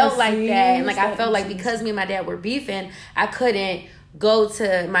 I felt like that. And, like, I felt like because me and my dad were beefing, I couldn't go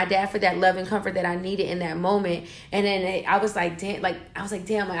to my dad for that love and comfort that I needed in that moment. And then I was like, damn, like,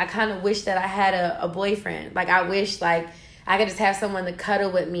 I kind of wish that I had a boyfriend. Like, I wish, like, I could just have someone to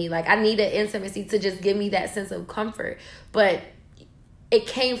cuddle with me. Like, I needed intimacy to just give me that sense of comfort. But it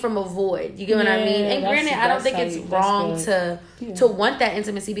came from a void. You get what I mean? And granted, I don't think it's wrong to want that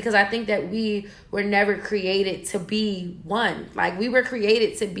intimacy, because I think that we were never created to be one. Like, we were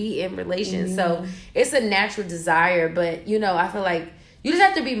created to be in relations. So it's a natural desire. But, I feel like you just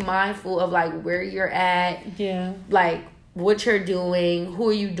have to be mindful of, like, where you're at. Yeah. Like, what you're doing. Who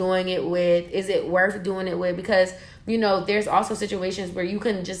are you doing it with? Is it worth doing it with? Because, there's also situations where you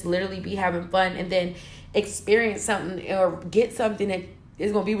can just literally be having fun and then experience something or get something that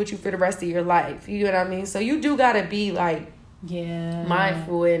is going to be with you for the rest of your life. You know what I mean? So you do got to be, like,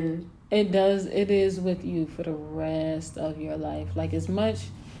 mindful. And it is with you for the rest of your life. Like, as much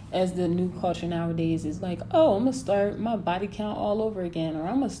as the new culture nowadays is like, oh, I'm going to start my body count all over again, or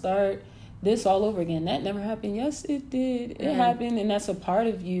I'm going to start this all over again. That never happened. Yes, it did. It happened, and that's a part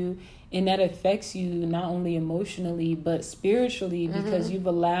of you, and that affects you not only emotionally but spiritually, because you've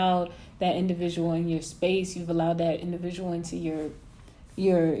allowed that individual in your space. You've allowed that individual into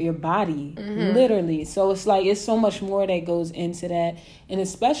your body, literally. So it's like, it's so much more that goes into that. And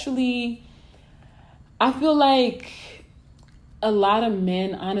especially, I feel like a lot of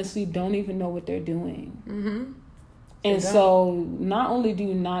men honestly don't even know what they're doing. And so not only do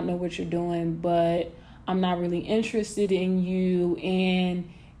you not know what you're doing, but I'm not really interested in you,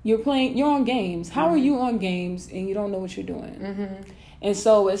 and you're on games. How are you on games and you don't know what you're doing? And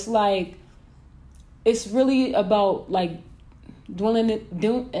so it's like, it's really about, like, how do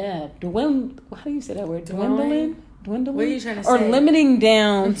you say that word? Dwindling? What are you trying to say? Or limiting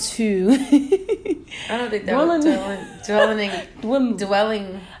down to I don't think that was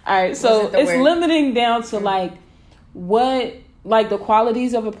dwelling. All right, so it's limiting down to like what, like, the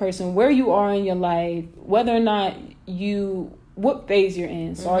qualities of a person, where you are in your life, whether or not what phase you're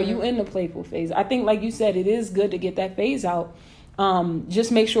in. So are you in the playful phase? I think, like you said, it is good to get that phase out.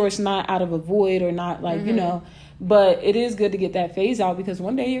 Just make sure it's not out of a void or not, like, but it is good to get that phase out, because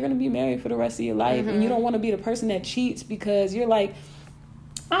one day you're going to be married for the rest of your life, and you don't want to be the person that cheats because you're like,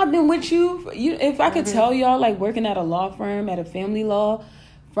 I've been with you. If I could tell y'all, like, working at a law firm, at a family law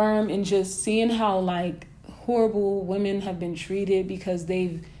firm, and just seeing how, like, horrible women have been treated because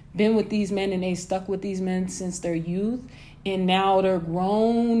they've been with these men and they stuck with these men since their youth, and now they're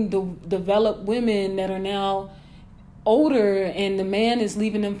grown, developed women that are now older, and the man is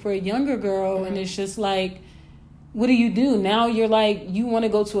leaving them for a younger girl, and it's just like, what do you do? Now you're like, you want to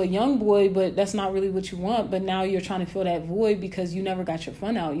go to a young boy, but that's not really what you want. But now you're trying to fill that void because you never got your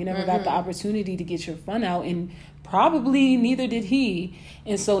fun out. You never got the opportunity to get your fun out, and probably neither did he.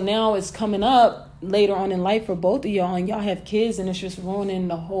 And so now it's coming up later on in life for both of y'all, and y'all have kids, and it's just ruining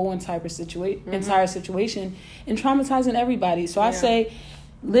the whole entire situation and traumatizing everybody. So I say,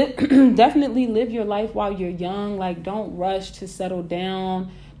 definitely live your life while you're young. Like, don't rush to settle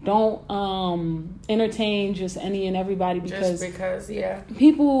down. Don't entertain just any and everybody, because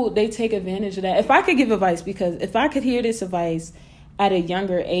people, they take advantage of that. If I could give advice, because if I could hear this advice at a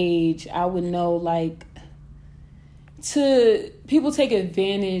younger age, I would know, like, people take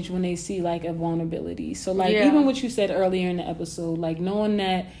advantage when they see like a vulnerability. So like even what you said earlier in the episode, like knowing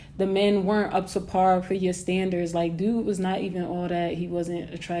that the men weren't up to par for your standards, like dude was not even all that, he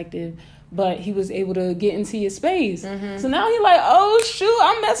wasn't attractive, but he was able to get into your space. So now he like, oh shoot,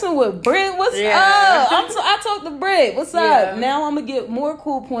 I'm messing with Britt, what's up? I talked to Britt, what's up? Now I'm gonna get more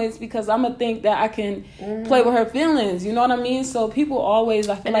cool points because I'm gonna think that I can play with her feelings, you know what I mean? So people always,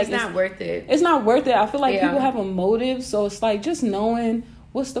 I feel like it's not worth it. It's not worth it. I feel like people have a motive, so it's like just knowing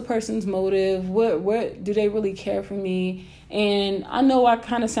what's the person's motive, what do they really care for me? And I know I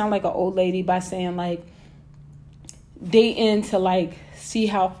kind of sound like an old lady by saying like dating to like see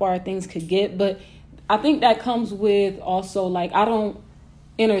how far things could get, but I think that comes with also like I don't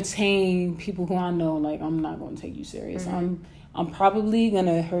entertain people who I know like I'm not going to take you serious. I'm probably going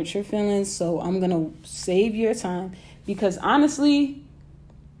to hurt your feelings, so I'm going to save your time because honestly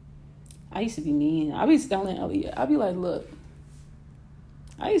I used to be mean. I be telling Elliot, I be like, look,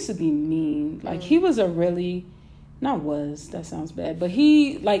 I used to be mean. Like he was a really, that sounds bad, but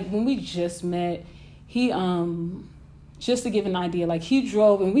he, like when we just met, he just to give an idea, like he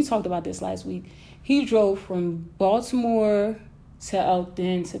drove, and we talked about this last week, he drove from Baltimore to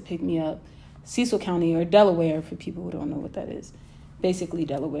Elkton to pick me up, Cecil County or Delaware for people who don't know what that is, basically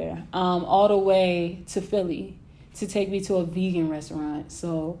Delaware, all the way to Philly to take me to a vegan restaurant.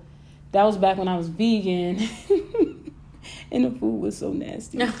 So that was back when I was vegan and the food was so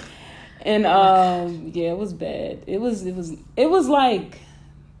nasty. And it was bad. It was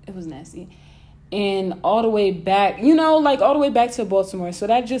nasty. And all the way back, all the way back to Baltimore. So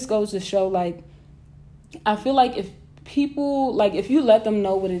that just goes to show, like, I feel like if people, like, if you let them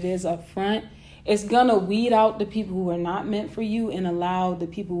know what it is up front, it's gonna weed out the people who are not meant for you and allow the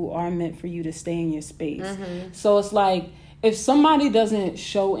people who are meant for you to stay in your space. So it's like, if somebody doesn't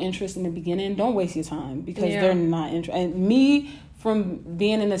show interest in the beginning, don't waste your time because they're not interested. And me, from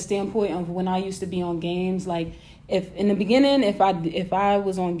being in a standpoint of when I used to be on games, like if in the beginning, if I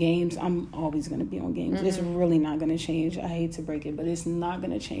was on games, I'm always going to be on games. It's really not going to change. I hate to break it, but it's not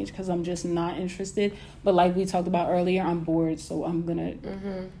going to change because I'm just not interested. But like we talked about earlier, I'm bored, so I'm gonna,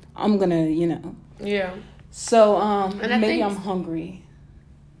 So maybe I'm hungry.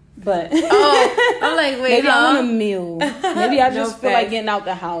 But I'm like, wait, maybe I want a meal. Maybe I just feel like getting out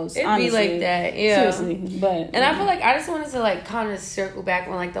the house. It'd honestly. be like that, Seriously, but I feel like I just wanted to like kind of circle back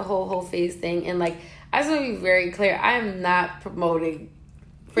on like the whole phase thing, and like I just want to be very clear. I am not promoting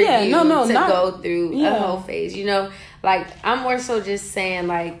for you to go through a whole phase. Like I'm more so just saying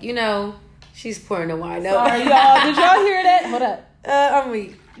like she's pouring the wine up. Sorry, y'all. Did y'all hear that? Hold up. I'm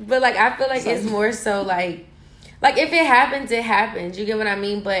weak, but like I feel like it's more so like if it happens, it happens. You get what I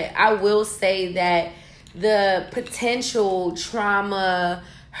mean? But I will say that the potential trauma,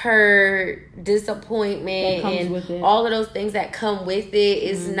 hurt, disappointment, and all of those things that come with it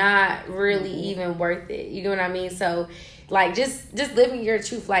is not really even worth it. You know what I mean? So, like, just living your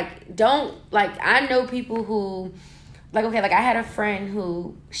truth. Like, don't, like, I know people who, like, okay, like, I had a friend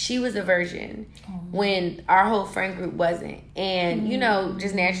who, she was a virgin when our whole friend group wasn't. And,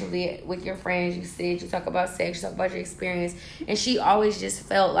 just naturally with your friends, you talk about sex, you talk about your experience. And she always just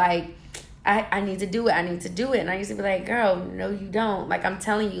felt like, I need to do it. I need to do it. And I used to be like, girl, no, you don't. Like, I'm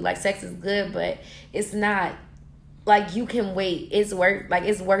telling you, like, sex is good, but it's not, like, you can wait. It's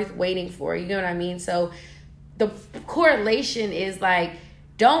worth waiting for. You know what I mean? So the correlation is, like,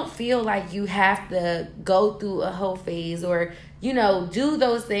 don't feel like you have to go through a whole phase or, do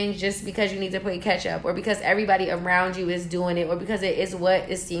those things just because you need to play catch up or because everybody around you is doing it or because it is what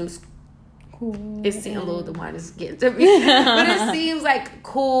it seems cool. It seems a little, the wine is getting to me, but it seems like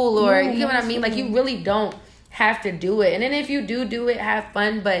cool or you know what I mean? Like you really don't have to do it. And then if you do it, have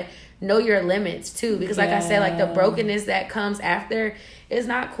fun, but know your limits too. Because like I said, like the brokenness that comes after is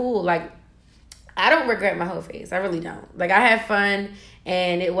not cool. Like I don't regret my whole phase. I really don't. Like I had fun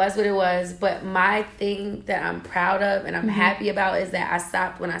and it was what it was. But my thing that I'm proud of and I'm happy about is that I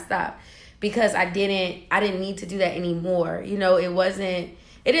stopped when I stopped because I didn't need to do that anymore.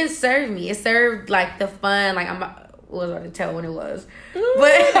 It didn't serve me. It served like the fun. Like was going to tell when it was,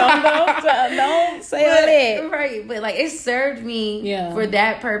 but don't say it. Right, but like it served me for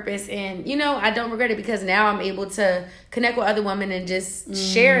that purpose, and I don't regret it because now I'm able to connect with other women and just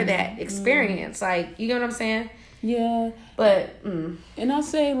share that experience. Like you know what I'm saying? Yeah, but and I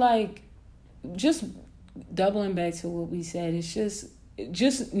say like just doubling back to what we said. It's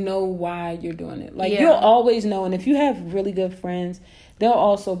just know why you're doing it. Like you'll always know, and if you have really good friends, they'll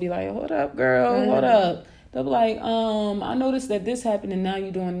also be like, hold up, girl, hold up. They'll be like, I noticed that this happened and now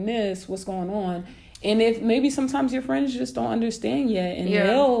you're doing this. What's going on? And if maybe sometimes your friends just don't understand yet, and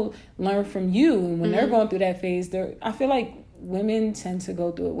they'll learn from you. And when they're going through that phase, I feel like women tend to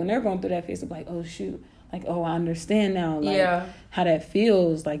go through it when they're going through that phase. They're like, oh shoot, like, oh, I understand now, like how that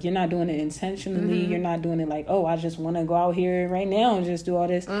feels. Like, you're not doing it intentionally. You're not doing it like, oh, I just want to go out here right now and just do all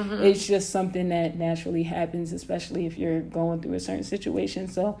this. It's just something that naturally happens, especially if you're going through a certain situation.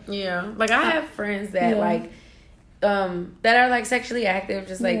 So like I have friends that like that are like sexually active,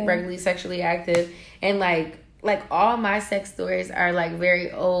 just like regularly sexually active, and like all my sex stories are like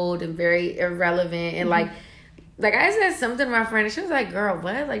very old and very irrelevant, and like I said something to my friend and she was like, girl,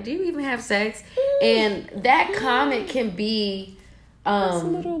 what? Like, do you even have sex? And that comment can be it's a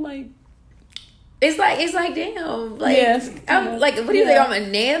little like it's like damn, like I'm like, what do you think, I'm a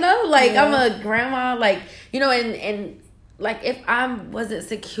nana? Like I'm a grandma, like, you know, and like if I wasn't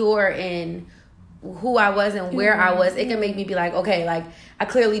secure in who I was and where I was, it can make me be like, okay, like I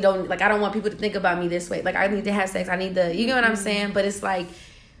clearly don't, like I don't want people to think about me this way. Like I need to have sex. I need to, you know what I'm saying? But it's like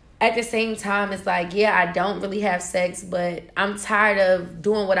at the same time, it's like, yeah, I don't really have sex, but I'm tired of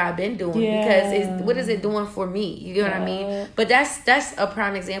doing what I've been doing because what is it doing for me? You know what I mean? But that's a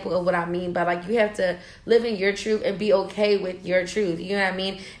prime example of what I mean by like you have to live in your truth and be okay with your truth. You know what I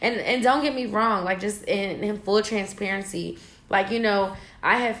mean? And don't get me wrong, like just in full transparency, like, you know,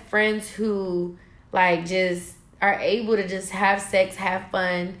 I have friends who like just are able to just have sex, have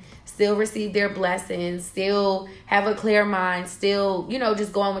fun, still receive their blessings, still have a clear mind, still, you know,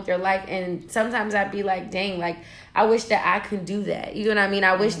 just go on with your life. And sometimes I'd be like, dang, like I wish that I could do that. You know what I mean?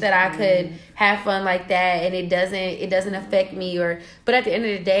 I wish that I could have fun like that and it doesn't affect me. But at the end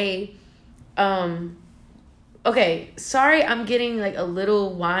of the day, okay, sorry, I'm getting like a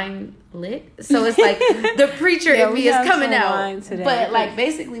little wine lit. So it's like the preacher in me is coming out. But like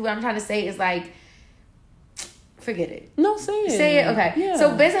basically what I'm trying to say is like, forget it. No, say it. Say it, okay. Yeah.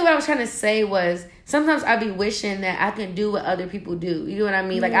 So basically what I was trying to say was sometimes I be wishing that I can do what other people do. You know what I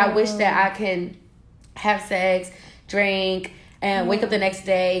mean? Like I wish that I can have sex, drink, and wake up the next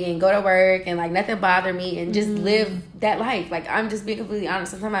day and go to work and like nothing bother me and just live that life. Like I'm just being completely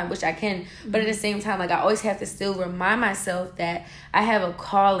honest. Sometimes I wish I can, but at the same time, like I always have to still remind myself that I have a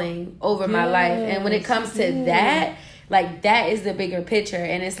calling over my life. And when it comes to that, like that is the bigger picture.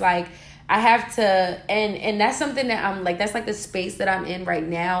 And it's like I have to, and that's something that I'm like, that's like the space that I'm in right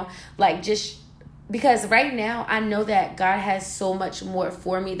now. Like just because right now I know that God has so much more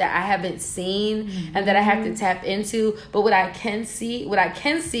for me that I haven't seen and that I have to tap into. But what I can see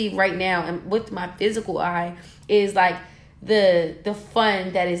right now and with my physical eye is like the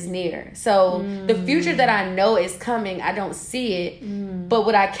fun that is near. So the future that I know is coming, I don't see it, but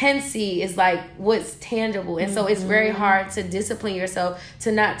what I can see is like what's tangible. And so it's very hard to discipline yourself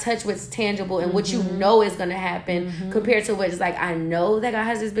to not touch what's tangible and what you know is going to happen compared to what's like, I know that God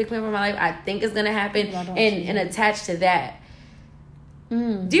has this big plan for my life, I think it's going to happen, and attach to that.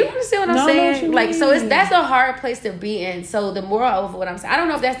 Do you understand what I'm saying? Like, so that's a hard place to be in. So the moral of what I'm saying, I don't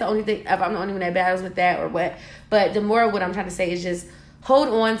know if that's the only thing, if I'm the only one that battles with that or what, but the moral of what I'm trying to say is just hold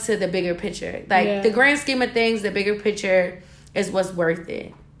on to the bigger picture. Like the grand scheme of things, the bigger picture is what's worth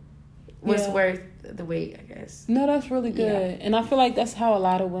it. What's worth the wait, I guess. No, that's really good. And I feel like that's how a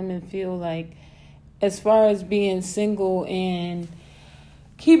lot of women feel, like as far as being single and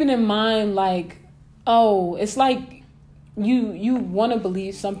keeping in mind like, oh, it's like you want to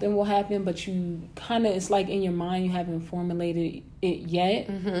believe something will happen, but you kind of, it's like in your mind you haven't formulated it yet,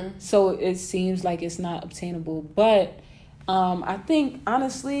 so it seems like it's not obtainable. But I think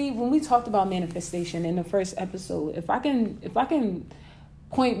honestly, when we talked about manifestation in the first episode, if I can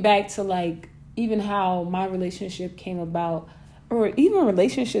point back to like even how my relationship came about, or even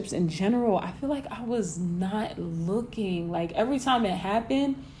relationships in general, I feel like I was not looking. Like every time it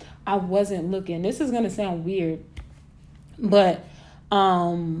happened, I wasn't looking. This is gonna sound weird, but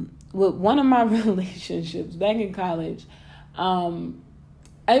with one of my relationships back in college,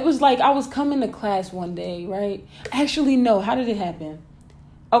 it was like I was coming to class one day, right? Actually, no. How did it happen?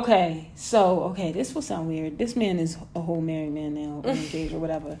 Okay, this will sound weird. This man is a whole married man now, or engaged or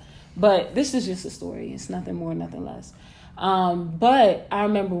whatever. But this is just a story. It's nothing more, nothing less. But I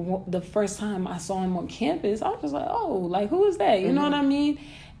remember the first time I saw him on campus, I was just like, oh, like, who is that? You know what I mean?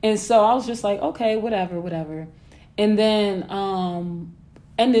 And so I was just like, okay, whatever. And then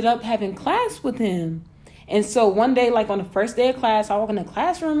ended up having class with him. And so one day, like on the first day of class, I walk in the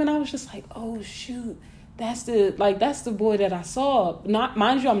classroom and I was just like, oh shoot, that's the boy that I saw. Not,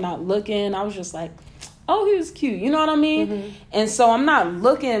 mind you, I'm not looking. I was just like, oh, he was cute. You know what I mean? And so I'm not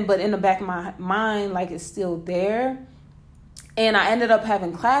looking, but in the back of my mind, like it's still there. And I ended up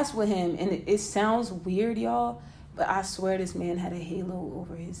having class with him, and it sounds weird, y'all, But I swear this man had a halo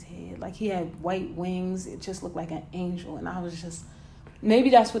over his head. Like, he had white wings. It just looked like an angel. And I was just, maybe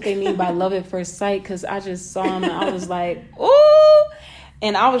that's what they mean by love at first sight, because I just saw him and I was like, ooh.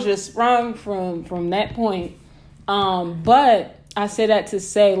 And I was just sprung from that point. But I say that to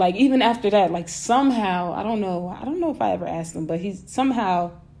say, like, even after that, like, somehow, I don't know if I ever asked him, but he's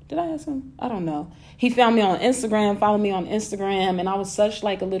somehow, did I ask him? I don't know. He found me on Instagram, followed me on Instagram, and I was such,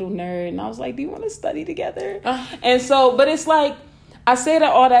 like, a little nerd, and I was like, do you want to study together? And so, but it's like, I say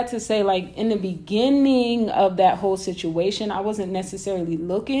that all that to say, like, in the beginning of that whole situation, I wasn't necessarily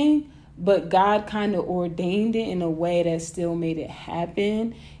looking, but God kind of ordained it in a way that still made it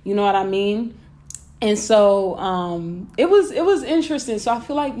happen. You know what I mean? And so it was interesting. So I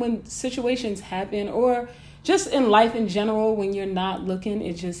feel like when situations happen, or just in life in general, when you're not looking,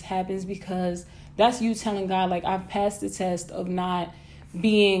 it just happens, because that's you telling God, like, I've passed the test of not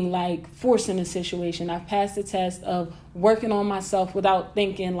being, like, forcing a situation. I've passed the test of working on myself without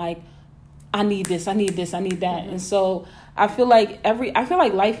thinking, like, I need this, I need this, I need that. And so I feel like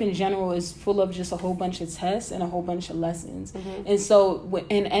life in general is full of just a whole bunch of tests and a whole bunch of lessons. And so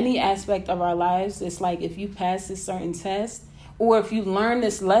in any aspect of our lives, it's like, if you pass this certain test, or if you learn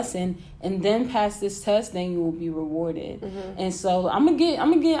this lesson and then pass this test, then you will be rewarded. And so I'm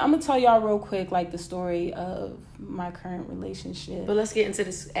gonna tell y'all real quick, like, the story of my current relationship. But let's get into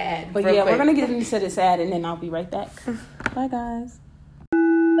this ad. But yeah, we're gonna get into this ad, and then I'll be right back. Bye, guys.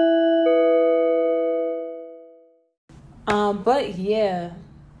 But yeah,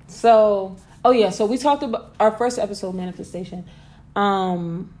 so we talked about our first episode, manifestation.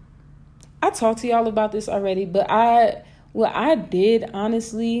 I talked to y'all about this already, but what I did,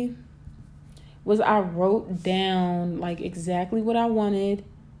 honestly, was I wrote down, like, exactly what I wanted,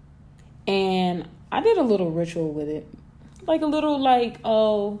 and I did a little ritual with it. Like, a little, like,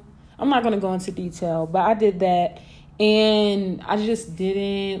 I'm not going to go into detail, but I did that, and I just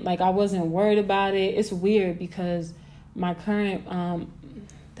didn't, like, I wasn't worried about it. It's weird because my current,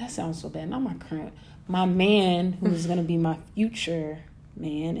 that sounds so bad, not my current, my man, who's going to be my future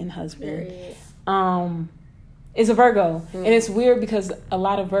man and husband, is a Virgo. And it's weird because a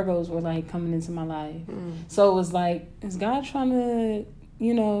lot of Virgos were, like, coming into my life. So it was like, is God trying to,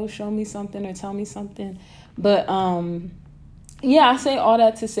 show me something or tell me something? But, yeah, I say all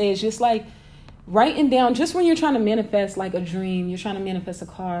that to say it's just, like, writing down, just when you're trying to manifest, like, a dream, you're trying to manifest a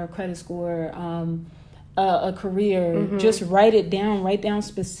car, a credit score, a career, just write down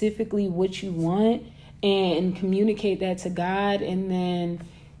specifically what you want and communicate that to God, and then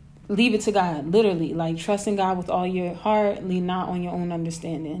leave it to God, literally, like, trust in God with all your heart, lean not on your own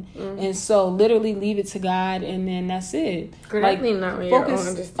understanding. And so literally leave it to God, and then that's it. Like, lean not on your own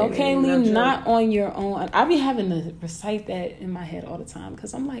understanding. Okay, lean not on your own. I be having to recite that in my head all the time,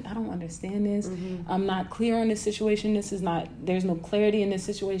 because I'm like, I don't understand this. I'm not clear on this situation. There's no clarity in this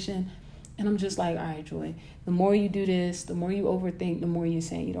situation. And I'm just like, all right, Joy, the more you do this, the more you overthink, the more you're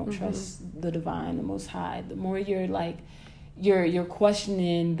saying you don't trust the divine, the Most High, the more you're like, you're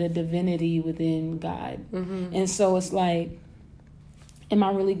questioning the divinity within God. And so it's like, am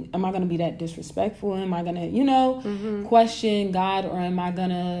I going to be that disrespectful? Am I going to, question God, or am I going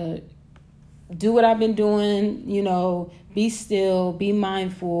to do what I've been doing, be still, be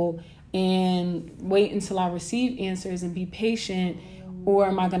mindful, and wait until I receive answers and be patient? Or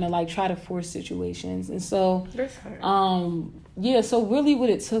am I going to, like, try to force situations? And so, so really what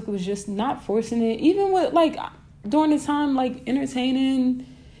it took was just not forcing it. Even with, like, during the time, like, entertaining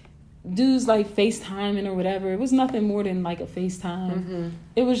dudes, like, FaceTiming or whatever. It was nothing more than, like, a FaceTime.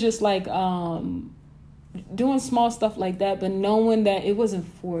 It was just, like, doing small stuff like that, but knowing that it wasn't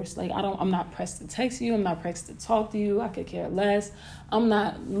forced. Like, I'm not pressed to text you. I'm not pressed to talk to you. I could care less. I'm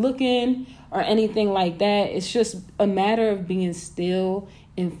not looking or anything like that. It's just a matter of being still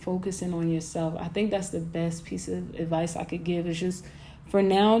and focusing on yourself. I think that's the best piece of advice I could give, is just, for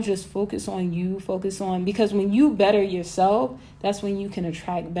now, just focus on you, because when you better yourself, that's when you can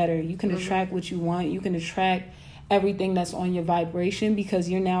attract better. You can attract what you want. You can attract everything that's on your vibration, because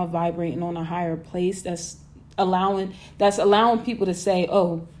you're now vibrating on a higher place that's allowing people to say,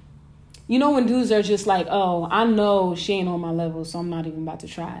 oh, when dudes are just like, oh, I know she ain't on my level, so I'm not even about to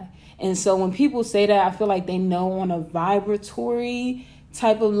try. And so when people say that, I feel like they know on a vibratory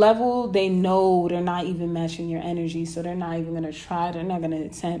type of level, they know they're not even matching your energy, so they're not even going to try, they're not going to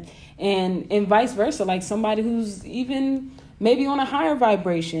attempt. And vice versa, like somebody who's even maybe on a higher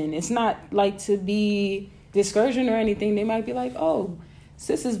vibration, it's not like to be discouraging or anything. They might be like, oh,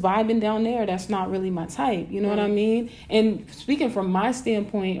 sis is vibing down there, that's not really my type, you know what I mean? And speaking from my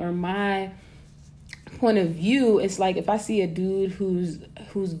standpoint or my point of view, it's like, if I see a dude whose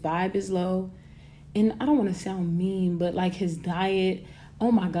vibe is low and I don't want to sound mean, but like his diet,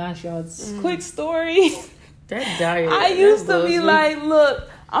 oh my gosh, y'all, quick story. That diet. I used to be like, look,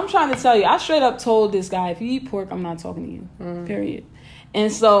 I'm trying to tell you, I straight up told this guy, if you eat pork, I'm not talking to you, period.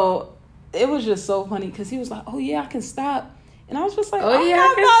 And so it was just so funny because he was like, oh yeah, I can stop. And I was just like, I'm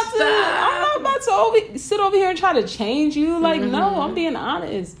not about to sit over here and try to change you. Like, no, I'm being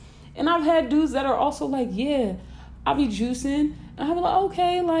honest. And I've had dudes that are also like, yeah, I'll be juicing. And I'll be like,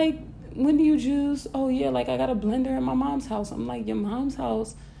 okay, like, when do you juice? Oh yeah, like I got a blender at my mom's house. I'm like, your mom's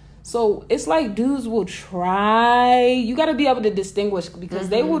house? So it's like dudes will try. You got to be able to distinguish because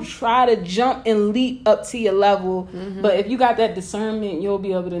they will try to jump and leap up to your level. But if you got that discernment, you'll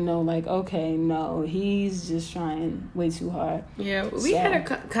be able to know, like, okay, no, he's just trying way too hard. Yeah, we had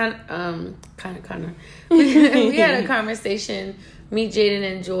a we had a conversation, me, Jaden,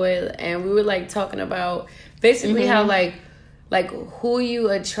 and Joy, and we were like talking about basically how like who you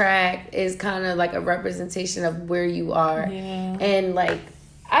attract is kind of like a representation of where you are, and like.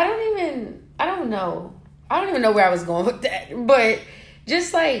 I don't even know where I was going with that. But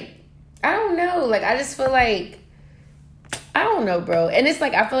just like, I don't know. Like, I just feel like, I don't know, bro. And it's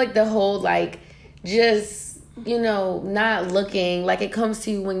like, I feel like the whole, like, just, not looking, like it comes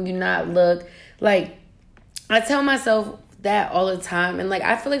to you when you not look. Like, I tell myself that all the time. And like,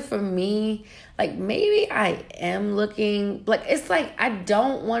 I feel like for me, like maybe I am looking, like, it's like, I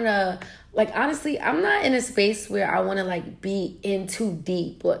don't want to, like, honestly, I'm not in a space where I want to, like, be in too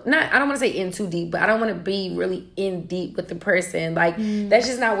deep. I don't want to say in too deep, but I don't want to be really in deep with the person. Like, that's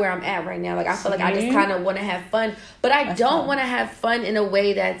just not where I'm at right now. Like, I feel like I just kind of want to have fun. But I don't want to have fun in a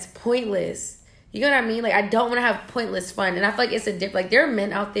way that's pointless. You know what I mean? Like, I don't want to have pointless fun. And I feel like it's a different... Like, there are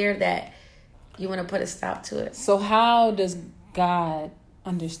men out there that you want to put a stop to it. So how does God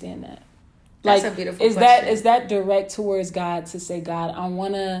understand that? That's like, a beautiful question. Is that direct towards God to say, God, I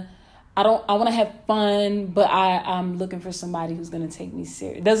want to have fun, but I'm looking for somebody who's going to take me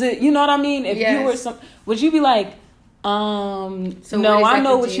serious. Does it, you know what I mean? If you were would you be like, so no, exactly I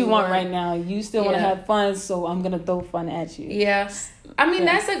know what you want right now. You still want to have fun, so I'm going to throw fun at you. Yes. I mean,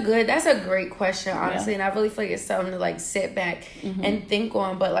 that's a great question, honestly. And I really feel like it's something to like sit back and think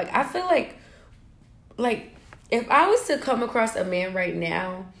on. But like, I feel like if I was to come across a man right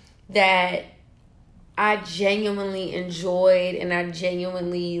now that I genuinely enjoyed and I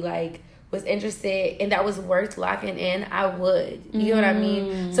genuinely like was interested and that was worth locking in, I would. You know what I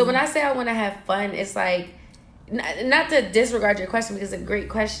mean? So when I say I want to have fun, it's like, not to disregard your question because it's a great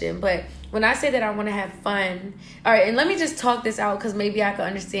question, but when I say that I want to have fun, all right, and let me just talk this out because maybe I can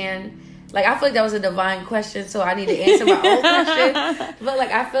understand. Like, I feel like that was a divine question, so I need to answer my own question. But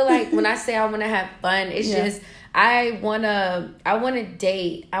like, I feel like when I say I want to have fun, it's just I wanna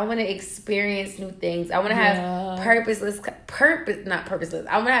date. I wanna experience new things. I wanna have not purposeless.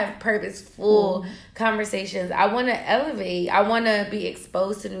 I wanna have purposeful conversations. I wanna elevate. I wanna be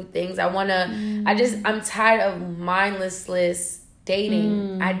exposed to new things. I'm tired of mindless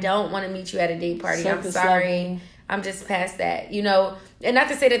dating. I don't want to meet you at a date party. I'm sorry. I'm just past that, And not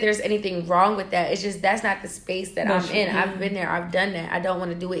to say that there's anything wrong with that. It's just that's not the space that I'm in. I've been there. I've done that. I don't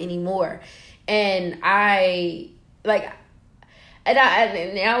want to do it anymore. And now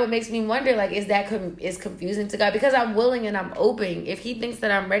it makes me wonder, like, is confusing to God? Because I'm willing and I'm open. If he thinks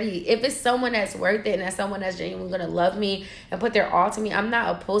that I'm ready, if it's someone that's worth it and that's someone that's genuinely going to love me and put their all to me, I'm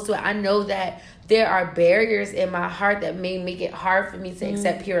not opposed to it. I know that there are barriers in my heart that may make it hard for me to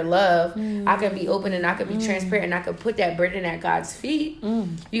accept pure love. I can be open and I can be transparent and I can put that burden at God's feet. You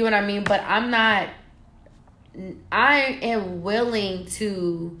know what I mean? But I am willing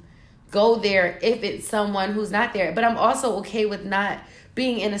to go there if it's someone who's not there. But I'm also okay with not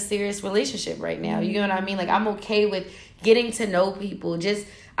being in a serious relationship right now. You know what I mean? Like, I'm okay with getting to know people.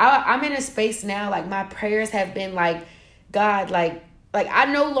 I'm in a space now, like, my prayers have been like, God, like I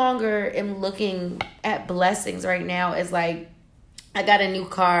no longer am looking at blessings right now as like, I got a new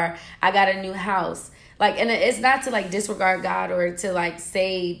car, I got a new house. Like, and it's not to like disregard God or to like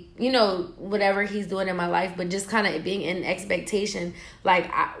say, whatever he's doing in my life, but just kind of being in expectation.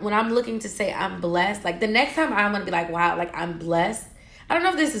 Like, when I'm looking to say I'm blessed, like the next time I'm going to be like, wow, like I'm blessed. I don't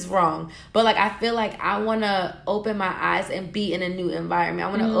know if this is wrong, but like, I feel like I want to open my eyes and be in a new environment. I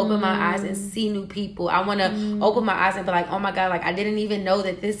want to open my eyes and see new people. I want to open my eyes and be like, oh my God, like I didn't even know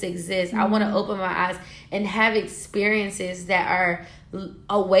that this exists. I want to open my eyes and have experiences that are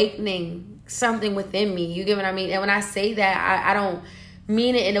awakening something within me. You get what I mean? And when I say that, I don't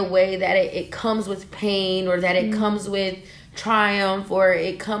mean it in a way that it comes with pain or that it comes with triumph or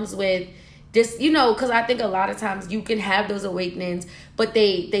it comes with just, because I think a lot of times you can have those awakenings, but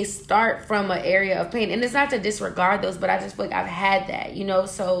they start from an area of pain. And it's not to disregard those, but I just feel like I've had that,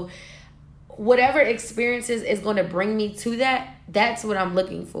 So whatever experiences is going to bring me to that, that's what I'm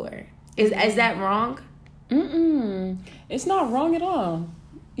looking for. Is that wrong? It's not wrong at all.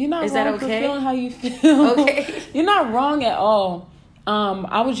 You're not Is wrong that okay? for feeling how you feel. Okay. You're not wrong at all.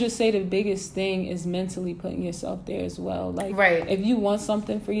 I would just say the biggest thing is mentally putting yourself there as well. Like, right. If you want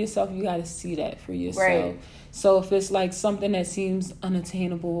something for yourself, you got to see that for yourself. Right. So if it's like something that seems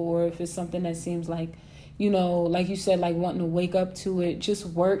unattainable, or if it's something that seems like, you know, like you said, like wanting to wake up to it,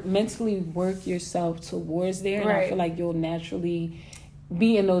 just mentally work yourself towards there. And I feel like you'll naturally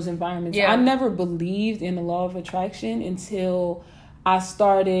be in those environments. Yeah. I never believed in the law of attraction until I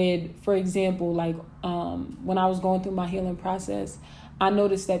started, for example, like when I was going through my healing process, I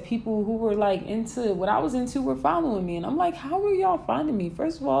noticed that people who were like into what I was into were following me. And I'm like, how are y'all finding me?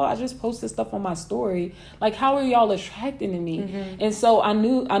 First of all, I just posted stuff on my story. Like, how are y'all attracting to me? Mm-hmm. And so I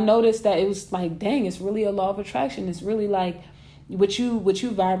noticed that it was like, dang, it's really a law of attraction. It's really like what you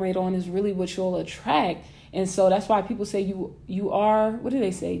vibrate on is really what you'll attract. And so that's why people say you are, what do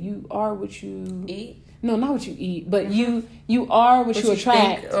they say? You are what you eat. No, not what you eat, but you are what you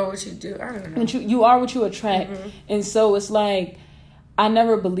attract. Think or what you do. I don't know. You are what you attract. Mm-hmm. And so it's like, I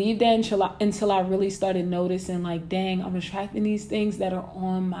never believed that until I really started noticing, like, dang, I'm attracting these things that are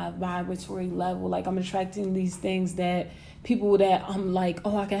on my vibratory level. Like, I'm attracting these things that people that I'm like,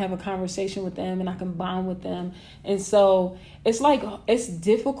 oh, I can have a conversation with them and I can bond with them. And so it's like, it's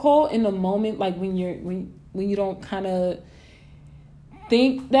difficult in the moment, like when you don't kind of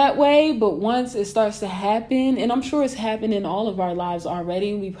think that way, but once it starts to happen, and I'm sure it's happened in all of our lives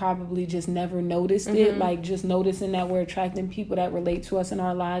already, we probably just never noticed it, like just noticing that we're attracting people that relate to us in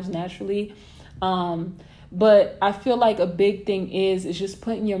our lives naturally. But I feel like a big thing is just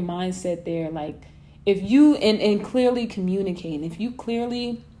putting your mindset there, like if you and clearly communicating, if you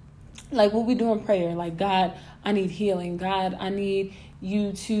clearly, like what we do in prayer, like, God, I need healing, God, I need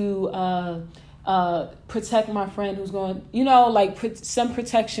you to protect my friend who's going, you know, like some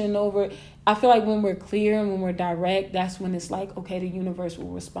protection over. I feel like when we're clear and when we're direct, that's when it's like, okay, the universe will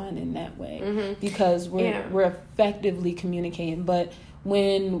respond in that way, because we're effectively communicating. But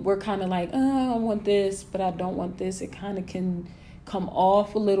when we're kind of like, oh, I want this, but I don't want this, it kind of can come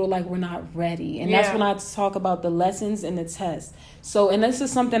off a little like we're not ready. And that's when I talk about the lessons and the tests. So, and this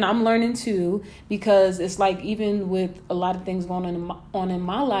is something I'm learning too, because it's like, even with a lot of things going on in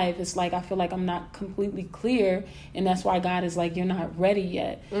my life, it's like I feel like I'm not completely clear, and that's why God is like, you're not ready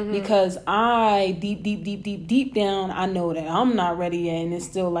yet, because I deep down, I know that I'm not ready yet, and it's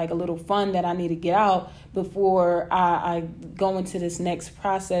still like a little fun that I need to get out before I go into this next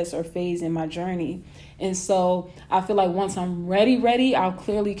process or phase in my journey. And so I feel like once I'm ready, I'll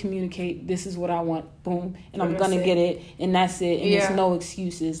clearly communicate, this is what I want, boom, and I'm going to get it, and that's it, and there's no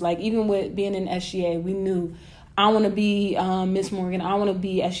excuses. Like, even with being in SGA, we knew, I want to be Miss Morgan, I want to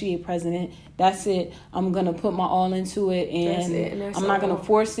be SGA president, that's it. I'm going to put my all into it, and I'm not going to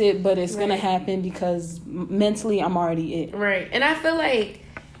force it, but it's going to happen because mentally I'm already it. Right. And I feel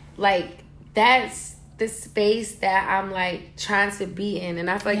like that's the space that I'm like trying to be in, and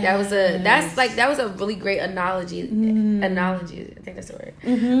I feel like that was a really great analogy. Analogy, I think that's the word.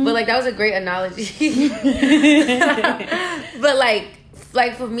 But like that was a great analogy. But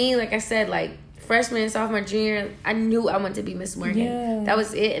like for me, like I said, like freshman, sophomore, junior, I knew I wanted to be Miss Morgan. Yeah. That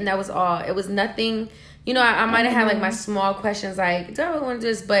was it, and that was all. It was nothing. You know, I might have had like my small questions, like, do I really want to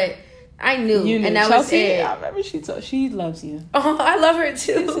do this? But I knew, and that Chelsea, was it. I remember she loves you. Oh, I love her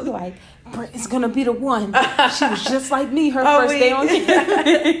too. She's like, it's gonna be the one. She was just like me her first day on camera.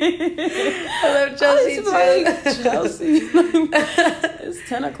 I love Chelsea too. Like, Chelsea, it's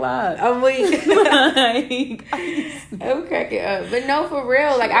 10:00. I'm weak. I'm cracking up, but no, for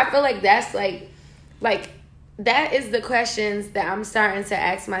real. Like, I feel like that's like that is the questions that I'm starting to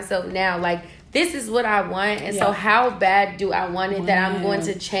ask myself now. Like, this is what I want, and so how bad do I want it that I'm going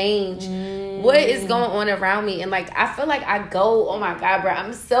to change what is going on around me? And like, I feel like I go, oh my God, bro,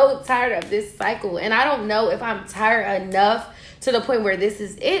 I'm so tired of this cycle, and I don't know if I'm tired enough to the point where this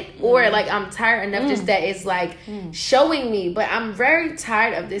is it, or like I'm tired enough just that it's like showing me. But I'm very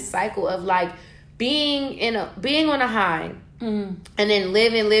tired of this cycle of like being on a high, and then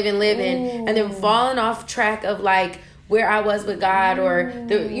living, and then falling off track of like where I was with God, or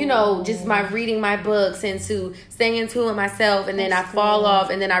just my reading my books and to staying in tune with myself, and then I fall off,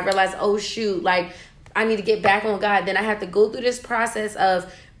 and then I realize, oh shoot, like I need to get back on God. Then I have to go through this process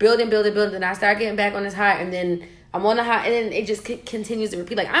of building, and I start getting back on this high, and then I'm on the high, and then it just continues to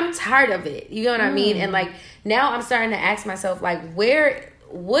repeat. Like, I'm tired of it. You know what I mean? And like, now I'm starting to ask myself, like,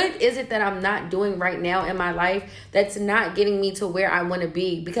 what is it that I'm not doing right now in my life that's not getting me to where I want to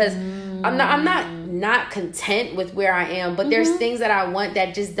be? Because I'm not not content with where I am, but there's things that I want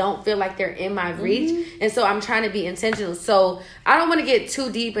that just don't feel like they're in my reach. And so I'm trying to be intentional. So I don't want to get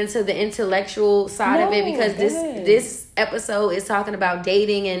too deep into the intellectual side of it, because this episode is talking about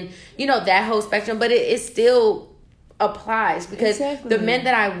dating and, you know, that whole spectrum, but it still applies, because the men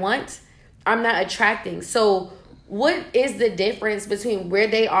that I want, I'm not attracting. So what is the difference between where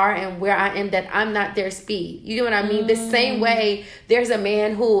they are and where I am that I'm not their speed? You know what I mean? The same way there's a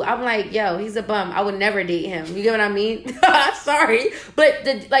man who I'm like, yo, he's a bum, I would never date him. You get what I mean? Sorry. But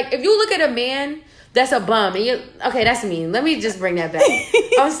if you look at a man that's a bum and you, okay, that's mean. Let me just bring that back.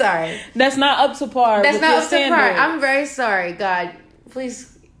 I'm sorry. That's not up to par. That's not up to par. I'm very sorry. God,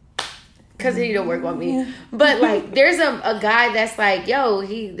 please, because he don't work on me. But like, there's a guy that's like, yo,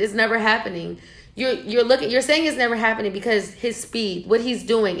 it's never happening. You're saying it's never happening because his speed, what he's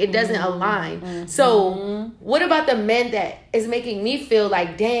doing, it doesn't align. So what about the men that is making me feel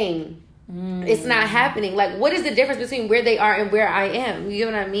like, dang, it's not happening? Like, what is the difference between where they are and where I am? You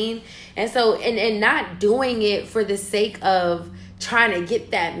know what I mean? And so, and not doing it for the sake of trying to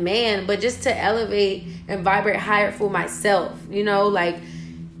get that man, but just to elevate and vibrate higher for myself, you know, like,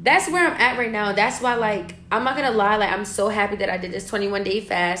 that's where I'm at right now. That's why, like, I'm not gonna lie, like, I'm so happy that I did this 21-day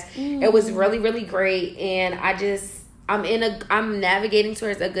fast. It was really, really great, and I'm navigating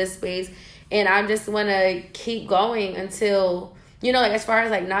towards a good space, and I just want to keep going until, you know, like, as far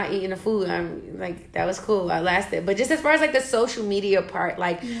as like not eating the food, I'm like, that was cool, I lasted. But just as far as like the social media part,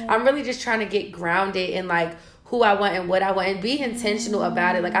 like, I'm really just trying to get grounded in like who I want and what I want, and be intentional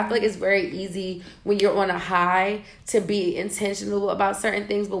about it. Like, I feel like it's very easy when you're on a high to be intentional about certain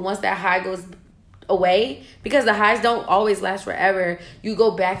things, but once that high goes away, because the highs don't always last forever, you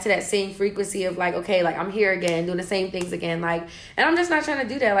go back to that same frequency of like, okay, like, I'm here again doing the same things again, like, and I'm just not trying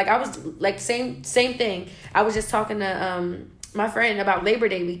to do that. Like, I was like, same thing. I was just talking to my friend about Labor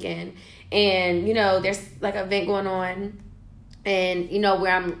Day weekend, and, you know, there's like an event going on, and, you know,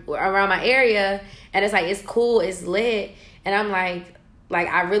 where I'm around my area, and it's like, it's cool, it's lit, and I'm like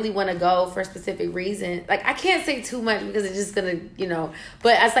I really want to go for a specific reason. Like, I can't say too much because it's just gonna, you know,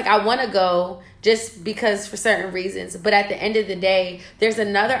 but it's like, I want to go just because for certain reasons. But at the end of the day, there's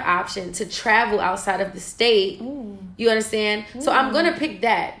another option to travel outside of the state. You understand? So I'm gonna pick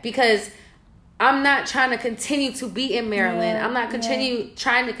that, because I'm not trying to continue to be in Maryland. I'm not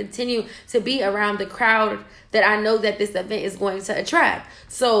trying to continue to be around the crowd that I know that this event is going to attract.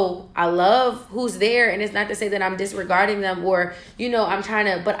 So I love who's there, and it's not to say that I'm disregarding them or, you know, I'm trying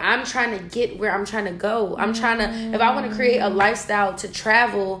to get where I'm trying to go. I'm trying to, if I want to create a lifestyle to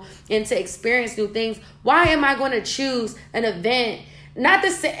travel and to experience new things, why am I going to choose an event? Not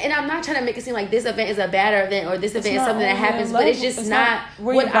the same, and I'm not trying to make it seem like this event is a bad event or this event is something that happens, but it's just not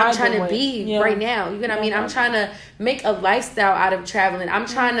what I'm trying to be right now. You know what I mean? I'm trying to make a lifestyle out of traveling. I'm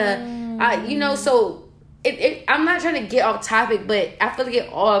trying to, you know, so I'm not trying to get off topic, but I feel like it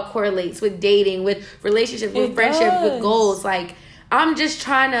all correlates with dating, with relationships, with friendship, with goals. Like, I'm just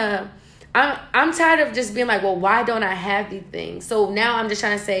trying to, I'm tired of just being like, well, why don't I have these things? So now I'm just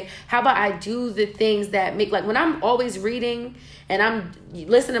trying to say, how about I do the things that make, like, when I'm always reading and I'm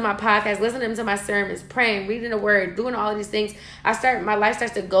listening to my podcast, listening to my sermons, praying, reading the word, doing all of these things, my life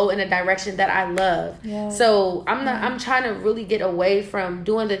starts to go in a direction that I love. So I'm trying to really get away from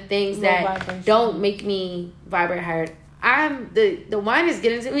doing the things that don't make me vibrate higher. The wine is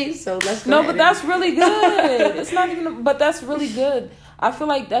getting to me, so let's go. No, but that's really good. It's not even, but that's really good. I feel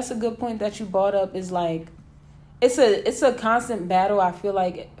like that's a good point that you brought up, is like, it's a constant battle, I feel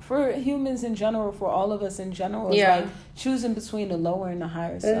like, for humans in general, for all of us in general. It's like choosing between the lower and the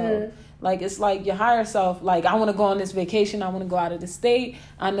higher self. Like, it's like your higher self, like, I want to go on this vacation, I want to go out of the state,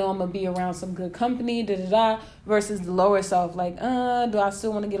 I know I'm going to be around some good company, versus the lower self, like, do I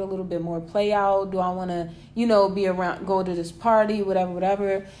still want to get a little bit more play out? Do I want to, you know, be around, go to this party,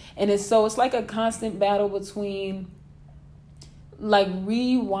 whatever. And it's like a constant battle between, like,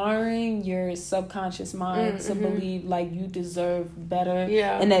 rewiring your subconscious mind to believe like you deserve better,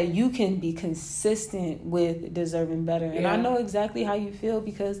 and that you can be consistent with deserving better. And I know exactly how you feel,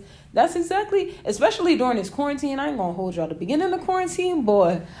 because that's exactly, especially during this quarantine. I ain't gonna hold y'all. The beginning of quarantine,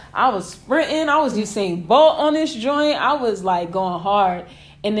 boy, I was sprinting. I was just saying Bolt on this joint. I was like going hard.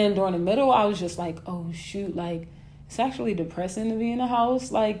 And then during the middle, I was just like, oh shoot, like, it's actually depressing to be in the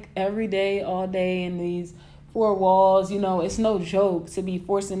house like every day, all day, in these four walls. You know, it's no joke to be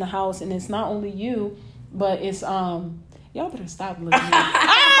forced in the house. And it's not only you, but it's y'all better stop looking at me.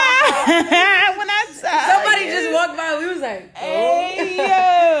 When I somebody just walked by, we was like, oh. Hey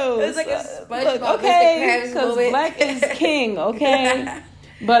yo, it was like a SpongeBob, okay, because black is king, okay.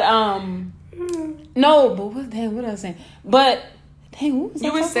 But no, but what I was saying, but Dang, what was You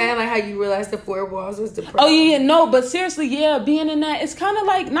I were talking saying about? like how you realized the four walls was depressing. Oh yeah, no, but seriously, yeah, being in that, it's kind of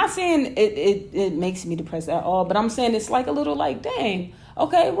like, not saying it makes me depressed at all, but I'm saying it's like a little like, dang,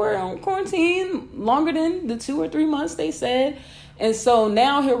 okay, we're on quarantine longer than the 2 or 3 months they said, and so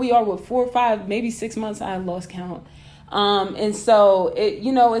now here we are with 4 or 5, maybe 6 months. I lost count. And so it,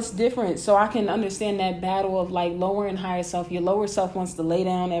 it's different. So I can understand that battle of like lower and higher self. Your lower self wants to lay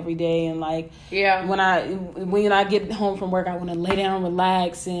down every day, and like, yeah, when I get home from work, I want to lay down,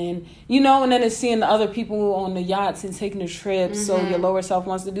 relax, and and then it's seeing the other people on the yachts and taking the trips. Mm-hmm. So your lower self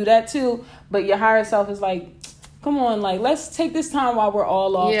wants to do that too, but your higher self is like, come on, like, let's take this time while we're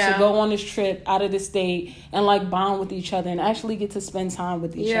all off to go on this trip out of the state and like bond with each other and actually get to spend time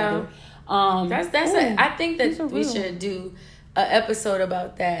with each other. I think that we should do an episode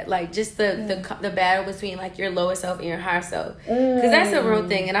about that, like just the battle between like your lower self and your higher self, because that's a real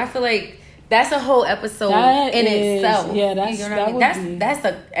thing, and I feel like that's a whole episode itself. Yeah, that's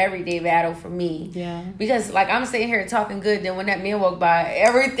a everyday battle for me. Yeah, because like I'm sitting here talking good, then when that man walked by,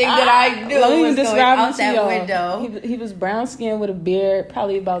 everything that I knew was going out that window. He was brown skinned with a beard,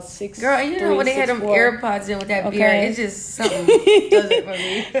 probably about 6. Girl, you know when they had them AirPods in with that beard, it's just something does it for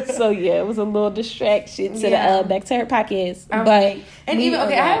me. So yeah, it was a little distraction to the back to her podcast. I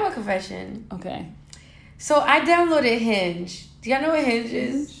have a confession. Okay. So I downloaded Hinge. Do y'all know what Hinge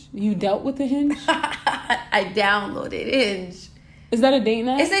is? You dealt with the Hinge? I downloaded Hinge. Is that a dating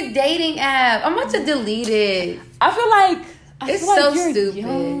app? It's a dating app. I'm about to delete it. I feel like it's so stupid.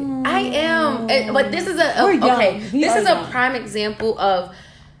 Young. I am, but this is a prime example of.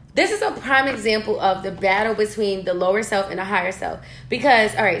 This is a prime example of the battle between the lower self and the higher self.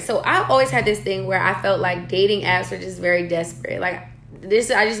 Because, all right, so I've always had this thing where I felt like dating apps are just very desperate. Like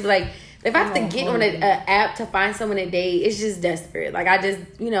this, I just be like, if I have to get on an app to find someone to date, it's just desperate. Like, I just,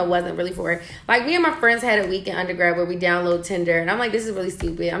 wasn't really for it. Like, me and my friends had a week in undergrad where we download Tinder. And I'm like, this is really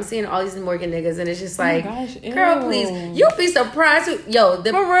stupid. I'm seeing all these Morgan niggas. And it's just like, girl, please. You'll be surprised. For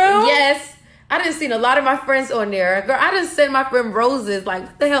real? Yes. I done seen a lot of my friends on there. Girl, I done sent my friend roses. Like,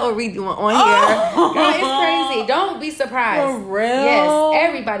 what the hell are we doing on here? Girl, it's crazy. Don't be surprised. For real? Yes.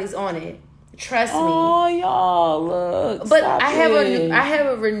 Everybody's on it. Trust me. Oh, y'all, look. But I have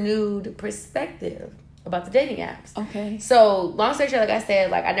a renewed perspective about the dating apps. Okay. So, long story short, like I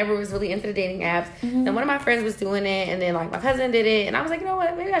said, like I never was really into the dating apps. Mm-hmm. Then one of my friends was doing it, and then like my cousin did it, and I was like, you know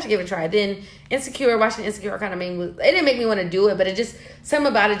what, maybe I should give it a try. Then watching Insecure kind of it didn't make me want to do it, but it just,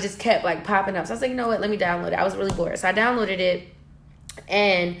 something about it just kept like popping up. So I was like, you know what, let me download it. I was really bored. So I downloaded it,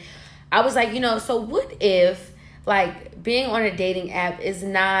 and I was like, so what if like being on a dating app is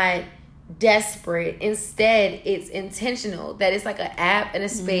not desperate, instead it's intentional, that it's like an app and a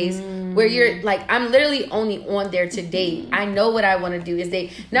space where you're like, I'm literally only on there to date. I know what I want to do is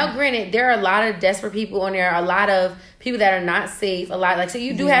date. Now granted, there are a lot of desperate people on there, a lot of people that are not safe, a lot, like, so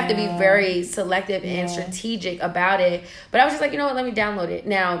you do have to be very selective and strategic about it. But I was just like, you know what, let me download it.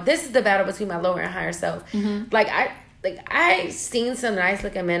 Now this is the battle between my lower and higher self. Like I seen some nice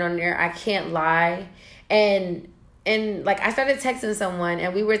looking men on there, I can't lie, and like I started texting someone,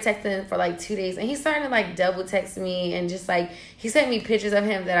 and we were texting for like 2 days, and he started to like double text me, and just like he sent me pictures of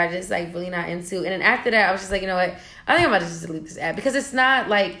him that I just like really not into. And then after that I was just like, you know what, I think I'm about to just delete this app, because it's not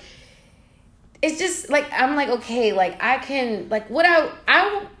like, it's just like, I'm like, okay, like I can, like what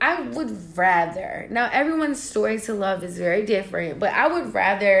I would rather, now everyone's story to love is very different, but I would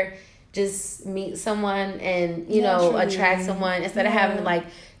rather just meet someone and attract someone, instead of having to like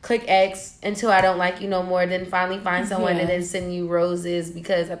click X until I don't like you no more, then finally find someone and then send you roses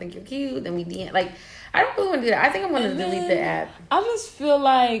because I think you're cute, then we DM. Like, I don't really want to do that. I think I'm going to delete the app. I just feel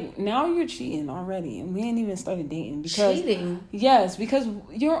like now you're cheating already, and we ain't even started dating. Cheating? Yes, because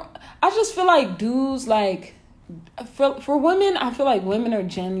I just feel like dudes, like, for women, I feel like women are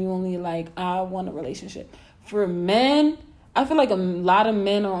genuinely like, I want a relationship. For men, I feel like a lot of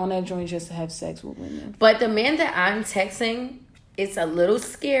men are on that joint just to have sex with women. But the man that I'm texting, it's a little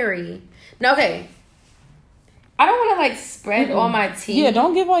scary. No, okay. I don't want to like spread all my tea. Yeah,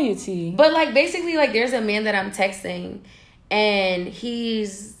 don't give all your tea. But like basically, like there's a man that I'm texting, and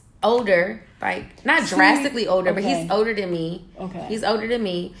he's older, like not drastically older, but he's older than me. Okay. He's older than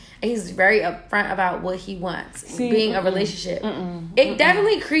me, and he's very upfront about what he wants, being a relationship. It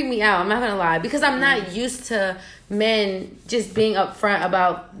definitely creeped me out, I'm not gonna lie, because I'm not used to men just being upfront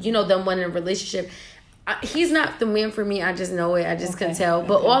about, them wanting a relationship. He's not the man for me. I just know it. I just can tell.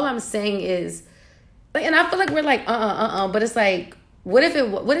 But all I'm saying is, like, and I feel like we're like, but it's like, What if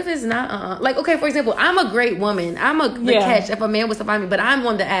it's not like, okay, for example, I'm a great woman. I'm the catch if a man was to find me, but I'm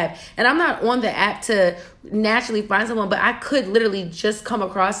on the app, and I'm not on the app to naturally find someone, but I could literally just come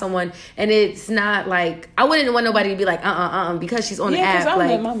across someone, and it's not like I wouldn't want nobody to be like because she's on the app. I like,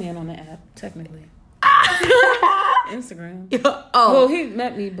 met my man on the app technically. Instagram. Well, he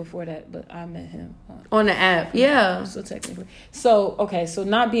met me before that, but I met him on the app. Yeah. So technically, so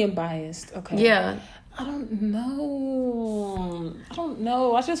not being biased. Okay. Yeah. I don't know.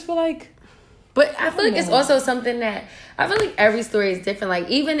 I just feel like. But I feel like it's also something that I feel like every story is different. Like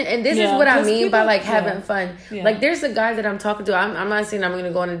even, and this is what I mean by like having fun. Yeah. Like there's a guy that I'm talking to. I'm not saying I'm going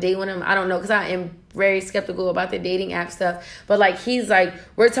to go on a date with him. I don't know, because I am very skeptical about the dating app stuff. But like he's like,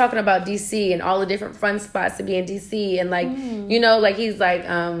 we're talking about DC and all the different fun spots to be in DC, and like you know, like he's like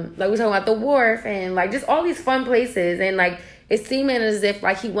we're talking about the wharf and like just all these fun places, and like it's seeming as if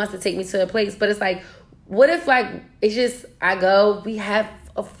like he wants to take me to a place, but it's like, what if like it's just I go, we have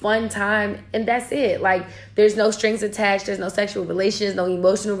a fun time, and that's it. Like there's no strings attached, there's no sexual relations, no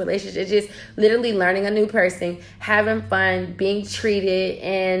emotional relations. It's just literally learning a new person, having fun, being treated,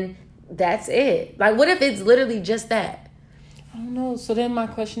 and that's it. Like what if it's literally just that? I don't know. So then my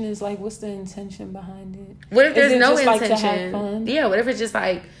question is like, what's the intention behind it? What if there's no intention? Like to have fun? Yeah, what if it's just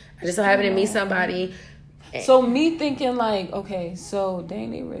like I just so happen to meet somebody. So me thinking like, okay, so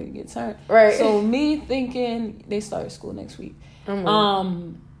dang, they ready to get turned. Right. So me thinking they start school next week.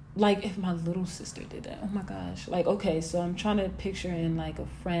 Mm-hmm. Like if my little sister did that, oh my gosh. Like, okay, so I'm trying to picture in like a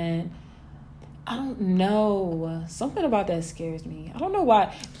friend. I don't know. Something about that scares me. I don't know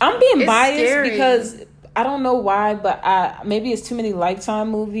why. I'm being biased scary. Because I don't know why, but maybe it's too many Lifetime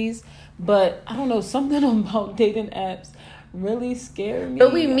movies, but I don't know, something about dating apps really scare me.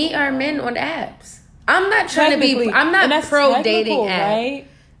 But we meet our men on apps. I'm not trying to be. I'm not pro dating app. Right?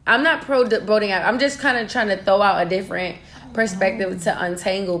 I'm not pro dating app. I'm just kind of trying to throw out a different perspective to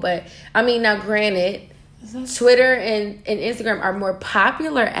untangle. But I mean, now granted, Twitter and Instagram are more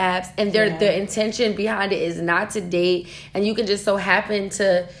popular apps, and the intention behind it is not to date, and you can just so happen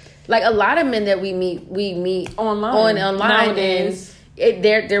to like a lot of men that we meet online nowadays. And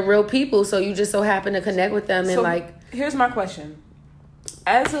they're real people, so you just so happen to connect with them. So and like, here's my question.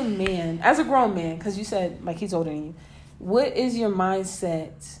 As a man, as a grown man, because you said like he's older than you, what is your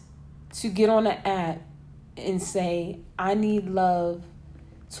mindset to get on an app and say, I need love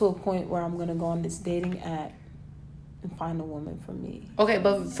to a point where I'm going to go on this dating app and find a woman for me? Okay,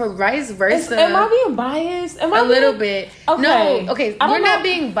 but for vice versa. Am I being biased? A little bit. Okay. No, okay, we're not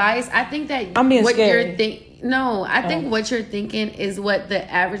being biased. I think that I'm being scared. I think what you're thinking is what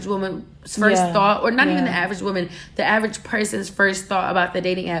the average woman's first thought, or not even the average woman, the average person's first thought about the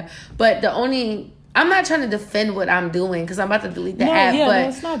dating app. But I'm not trying to defend what I'm doing because I'm about to delete the app. Yeah, but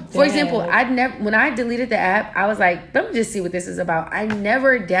it's not bad. For example, when I deleted the app, I was like, let me just see what this is about. I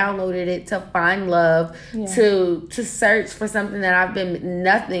never downloaded it to find love, to search for something that I've been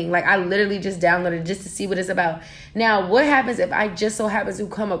nothing. Like I literally just downloaded it just to see what it's about. Now, what happens if I just so happens to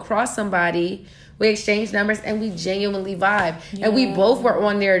come across somebody? We exchange numbers and we genuinely vibe. Yeah. And we both were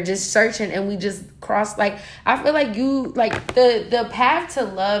on there just searching and we just crossed. Like, I feel like the path to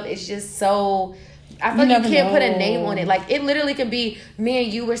love is just so... I feel like you can't put a name on it. Like, it literally could be me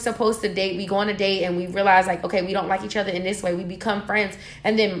and you were supposed to date. We go on a date and we realize, like, okay, we don't like each other in this way. We become friends.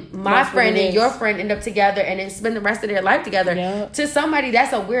 And then my friend and your friend end up together and then spend the rest of their life together. Yep. To somebody,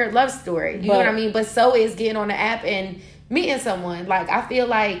 that's a weird love story. You know what I mean? But so is getting on the app and meeting someone. Like, I feel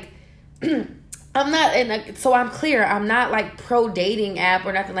like... so I'm clear, I'm not like pro dating app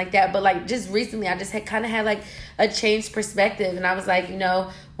or nothing like that, but like just recently I just had like a changed perspective, and I was like, you know,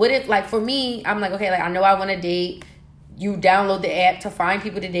 what if like for me, I'm like, okay, like I know I want to date, you download the app to find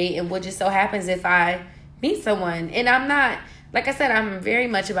people to date, and what just so happens if I meet someone, and I'm not, like I said, I'm very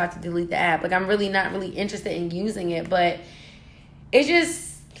much about to delete the app, like I'm really not really interested in using it, but it's just,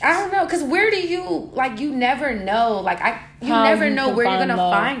 I don't know, because where do you, like, you never know, like, you never know where you're going to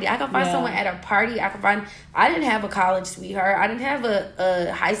find it. I can find someone at a party. I didn't have a college sweetheart. I didn't have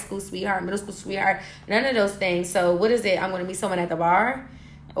a high school sweetheart, middle school sweetheart, none of those things. So what is it? I'm going to meet someone at the bar,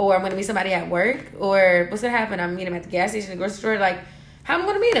 or I'm going to meet somebody at work, or what's going to happen? I'm meeting them at the gas station, the grocery store. Like, how am I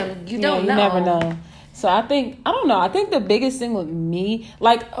going to meet them? You don't know. You never know. So I don't know. I think the biggest thing with me,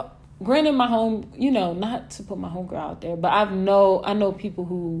 like, granted, my home, you know, not to put my homegirl out there, but I know people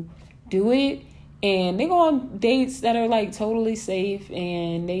who do it, and they go on dates that are like totally safe,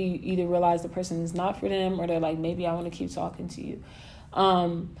 and they either realize the person is not for them, or they're like, maybe I want to keep talking to you.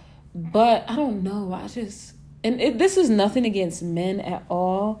 But I don't know. This is nothing against men at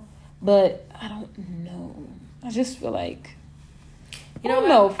all, but I don't know. I just feel like, I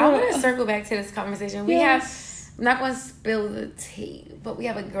want to circle back to this conversation. We have I'm not going to spill the tea, but we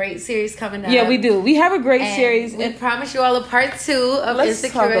have a great series coming up. Yeah, we do. We have a great and series. We promise you all a part 2 of Let's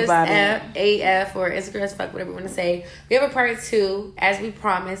Insecure talk about AF or Insecure as fuck, whatever you want to say. We have a part 2, as we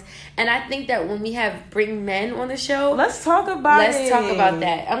promised. And I think that when we bring men on the show, let's talk about it. Let's talk about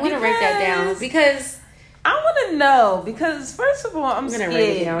that. I'm going to write that down because I want to know, because first of all, I'm scared. Write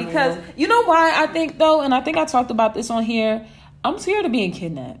it down because you know why I think though, and I think I talked about this on here. I'm scared of being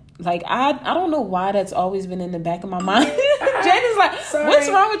kidnapped. Like I don't know why that's always been in the back of my mind. Jane is like, sorry, what's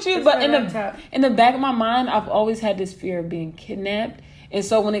wrong with you? It's but in the back of my mind, I've always had this fear of being kidnapped. And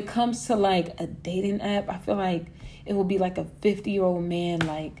so when it comes to like a dating app, I feel like it will be like a 50-year-old man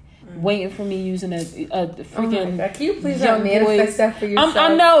like waiting for me using a freaking. Oh, can you please not manifest that for yourself?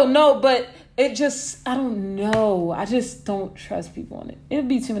 I know, no, but it just, I don't know. I just don't trust people on it. It'd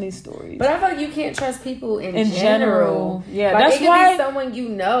be too many stories. But I feel like you can't trust people in general. Yeah, like, that's it why. Could be someone you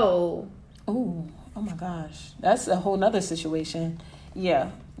know. Oh my gosh, that's a whole nother situation. Yeah.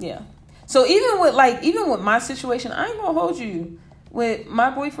 So even with my situation, I ain't gonna hold you. With my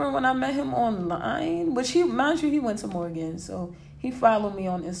boyfriend, when I met him online, which he went to Morgan, so he followed me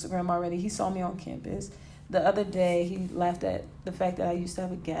on Instagram already. He saw me on campus. The other day, he laughed at the fact that I used to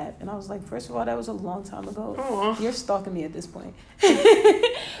have a Gap. And I was like, first of all, that was a long time ago. Aww. You're stalking me at this point.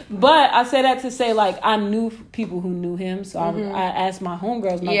 But I say that to say, like, I knew people who knew him. So I asked my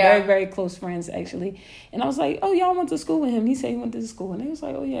homegirls, my very, very close friends, actually. And I was like, oh, y'all went to school with him. He said he went to school. And they was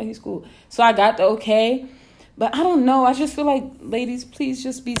like, oh, yeah, he's cool. So I got the okay. But I don't know. I just feel like, ladies, please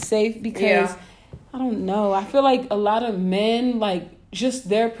just be safe because, I don't know. I feel like a lot of men, like, just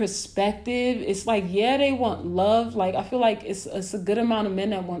their perspective, it's like, yeah, they want love. Like, I feel like it's a good amount of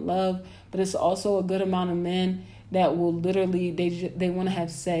men that want love, but it's also a good amount of men that will literally, they want to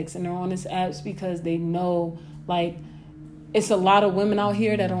have sex, and they're on these apps because they know, like, it's a lot of women out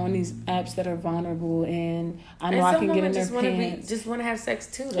here that are on these apps that are vulnerable, and I know I can get in their pants. Just want to have sex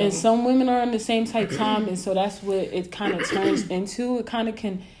too, though. And some women are on the same type time, and so that's what it kind of turns into. It kind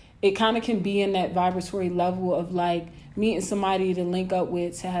of can be in that vibratory level of like meeting somebody to link up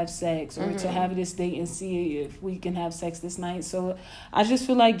with to have sex or to have this date and see if we can have sex this night. So I just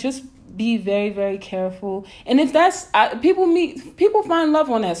feel like just be very, very careful. And if that's people find love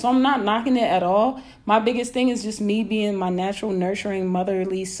on that, so I'm not knocking it at all. My biggest thing is just me being my natural nurturing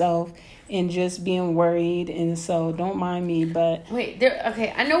motherly self and just being worried, and so don't mind me. But wait,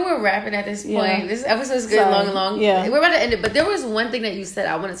 okay, I know we're wrapping at this point. Yeah. This episode's getting long. Yeah, we're about to end it. But there was one thing that you said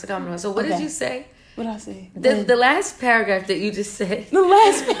I wanted to comment on. So what did you say? What did I say? The last paragraph that you just said. The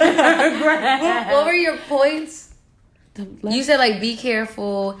last paragraph. What were your points? You said like be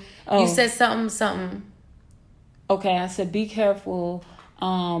careful. You said something. Okay, I said be careful.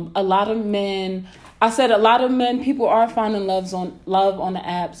 A lot of men. People are finding love on the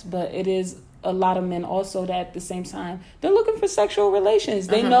apps, but it is a lot of men also that at the same time they're looking for sexual relations.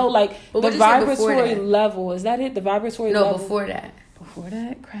 They know like the vibratory level. Is that it? The vibratory level. No, before that. Before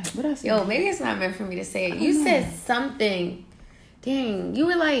that? Crap. What I say? Yo, maybe it's not meant for me to say it. You said something. Dang, you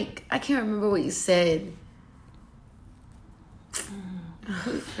were like, I can't remember what you said.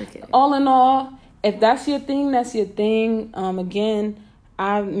 All in all, if that's your thing, that's your thing. Again,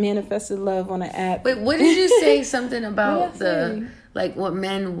 I manifested love on an app. Wait, what did you say? Something about what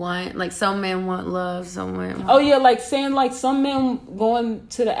men want? Like some men want love, some men want... Oh yeah, like saying like some men going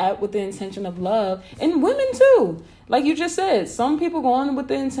to the app with the intention of love, and women too. Like you just said, some people go on with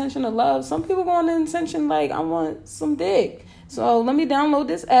the intention of love. Some people go on the intention like, I want some dick. So let me download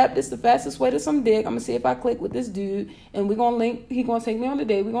this app. This is the fastest way to some dick. I'm going to see if I click with this dude. And we're going to link. He going to take me on the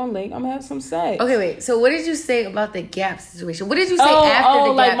date. We're going to link. I'm going to have some sex. Okay, wait. So what did you say about the Gap situation? What did you say after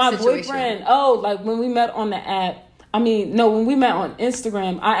the Gap situation? Oh, like my boyfriend. Oh, like when we met on the app. When we met on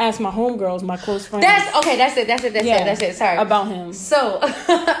Instagram, I asked my homegirls, my close friends. That's it. Sorry. About him. So,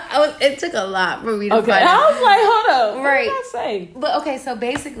 it took a lot for me to find out. I was like, hold up. Right. What did I say? But, okay, so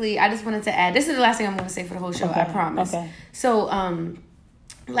basically, I just wanted to add, this is the last thing I'm going to say for the whole show, I promise. Okay. So,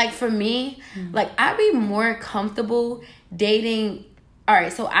 like, for me, like, I'd be more comfortable dating... All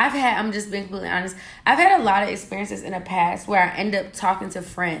right, so I'm just being completely honest. I've had a lot of experiences in the past where I end up talking to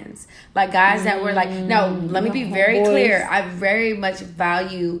friends. Like guys that were like, no, let me be very clear. I very much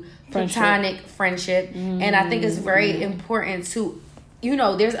value platonic friendship. And I think it's very important to,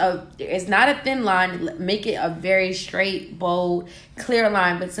 it's not a thin line. Make it a very straight, bold, clear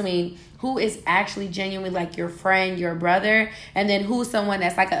line between who is actually genuinely like your friend, your brother, and then who's someone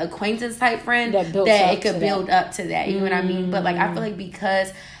that's like an acquaintance type friend that it could build up to that. You know what I mean? But like I feel like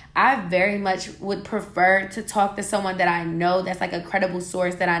because I very much would prefer to talk to someone that I know that's like a credible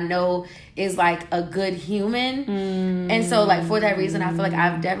source, that I know is like a good human. And so like for that reason, I feel like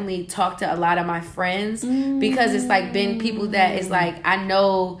I've definitely talked to a lot of my friends because it's like been people that is like, I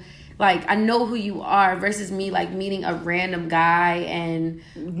know who you are, versus me like meeting a random guy and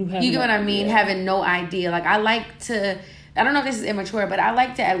you get what I mean, having no idea. Like I like to, I don't know if this is immature, but I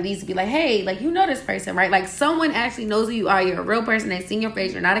like to at least be like, hey, like, you know this person, right? Like someone actually knows who you are. You're a real person. They've seen your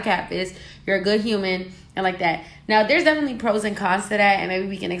face. You're not a catfish. You're a good human, and like that. Now, there's definitely pros and cons to that, and maybe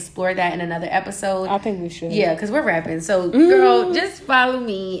we can explore that in another episode. I think we should. Yeah, because we're rapping. So, girl, just follow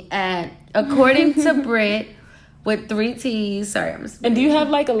me at According to Brit with 3 T's. Sorry, And do you have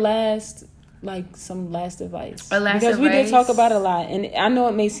like some last advice? Because we did talk about a lot, and I know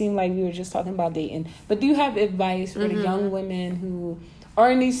it may seem like we were just talking about dating, but do you have advice for the young women who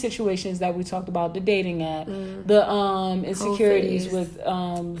are in these situations that we talked about, the dating app, the insecurities with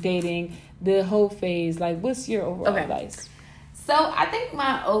dating, the whole phase? Like, what's your overall advice? So I think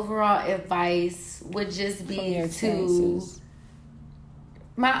my overall advice would just be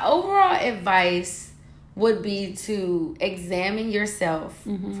to examine yourself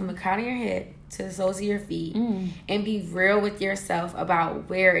from the crown of your head to the soles of your feet and be real with yourself about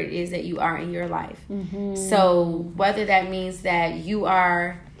where it is that you are in your life. So whether that means that you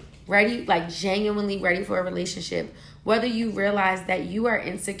are ready, like genuinely ready for a relationship, whether you realize that you are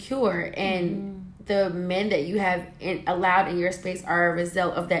insecure and the men that you have allowed in your space are a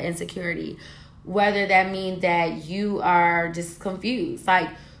result of that insecurity, whether that means that you are just confused, like,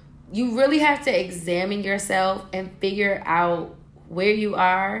 you really have to examine yourself and figure out where you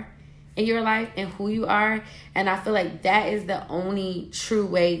are in your life and who you are. And I feel like that is the only true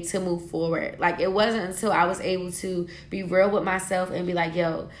way to move forward. Like, it wasn't until I was able to be real with myself and be like,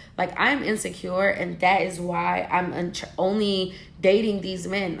 yo, like, I'm insecure, and that is why I'm only dating these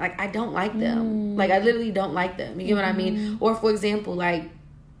men. Like, I don't like them. Like, I literally don't like them. You get what I mean? Or, for example, like,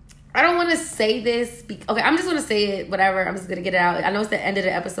 I don't want to say this. Okay, I'm just going to say it, whatever. I'm just going to get it out. I know it's the end of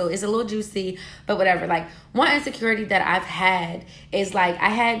the episode. It's a little juicy, but whatever. Like, one insecurity that I've had is, like,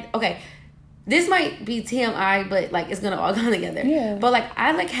 this might be TMI, but, like, it's going to all come together. Yeah. But, like,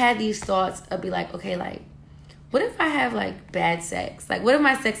 I, like, had these thoughts of be like, okay, like, what if I have, like, bad sex? Like, what if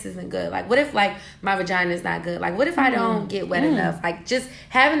my sex isn't good? Like, what if, like, my vagina is not good? Like, what if I don't get wet enough? Like, just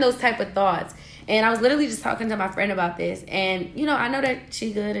having those type of thoughts. And I was literally just talking to my friend about this. And, you know, I know that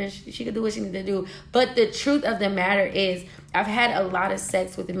she good and she could do what she needs to do. But the truth of the matter is, I've had a lot of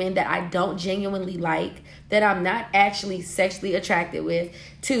sex with men that I don't genuinely like, that I'm not actually sexually attracted with,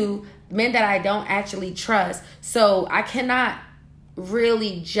 to men that I don't actually trust. So I cannot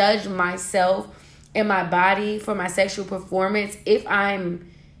really judge myself and my body for my sexual performance if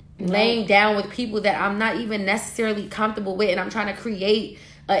I'm laying down with people that I'm not even necessarily comfortable with, and I'm trying to create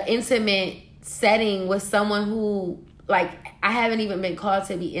an intimate setting with someone who, like, I haven't even been called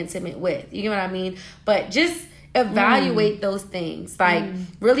to be intimate with. You know what I mean? But just evaluate those things. Like,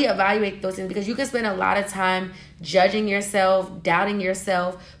 really evaluate those things, because you can spend a lot of time judging yourself, doubting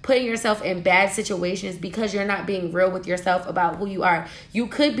yourself, putting yourself in bad situations because you're not being real with yourself about who you are. You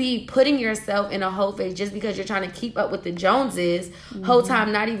could be putting yourself in a whole phase just because you're trying to keep up with the Joneses, whole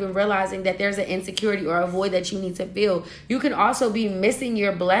time not even realizing that there's an insecurity or a void that you need to fill. You can also be missing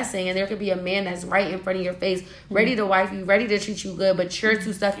your blessing, and there could be a man that's right in front of your face, ready to wife you, ready to treat you good, but you're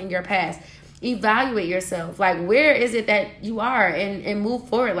too stuck in your past. Evaluate yourself. Like, where is it that you are, and move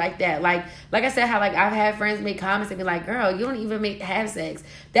forward like that. Like I said, how, like, I've had friends make comments and be like, girl, you don't even have sex.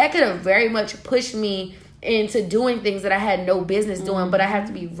 That could have very much pushed me into doing things that I had no business doing, but I have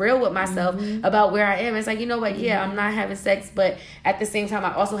to be real with myself about where I am. It's like, you know what, yeah, I'm not having sex, but at the same time,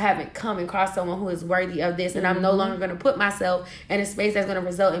 I also haven't come across someone who is worthy of this, and I'm no longer going to put myself in a space that's going to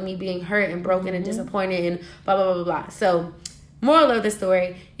result in me being hurt and broken and disappointed and blah, blah, blah, blah, blah. So, moral of the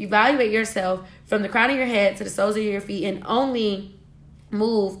story, evaluate yourself from the crown of your head to the soles of your feet, and only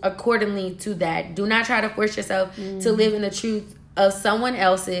move accordingly to that. Do not try to force yourself to live in the truth of someone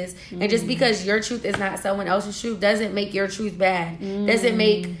else's. And just because your truth is not someone else's truth doesn't make your truth bad. Doesn't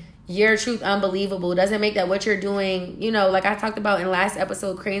make your truth unbelievable. Doesn't make that what you're doing, you know, like I talked about in last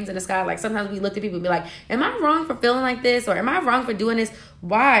episode, Cranes in the Sky. Like, sometimes we look at people and be like, am I wrong for feeling like this? Or am I wrong for doing this?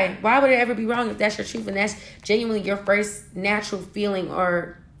 Why would it ever be wrong if that's your truth and that's genuinely your first natural feeling,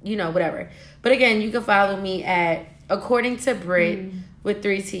 or, you know, whatever. But again, you can follow me at According to Brit with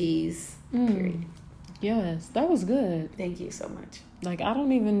 3 T's. Period. Yes, that was good. Thank you so much. Like, I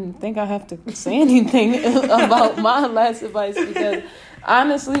don't even think I have to say anything about my last advice, because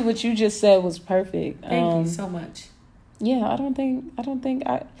honestly, what you just said was perfect. Thank you so much. Yeah, I don't think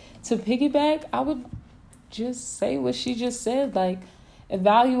to piggyback, I would just say what she just said. Like,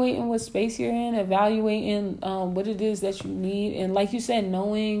 evaluating what space you're in, evaluating what it is that you need, and like you said,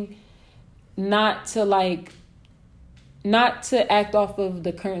 knowing not to act off of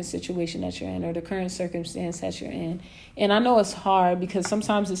the current situation that you're in or the current circumstance that you're in. And I know it's hard because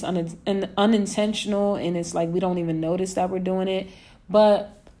sometimes it's unintentional and it's like we don't even notice that we're doing it,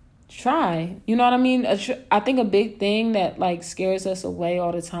 but try. You know what I mean? I think a big thing that like scares us away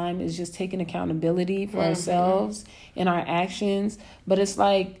all the time is just taking accountability for ourselves and our actions. But it's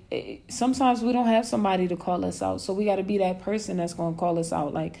like sometimes we don't have somebody to call us out, so we got to be that person that's going to call us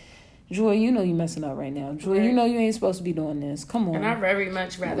out. Like, Joy, you know you messing up right now. Joy, you know you ain't supposed to be doing this. Come on. And I'd very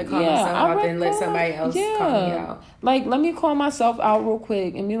much rather call myself out than let somebody else call me out. Like, let me call myself out real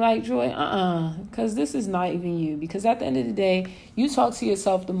quick and be like, Joy, because this is not even you. Because at the end of the day, you talk to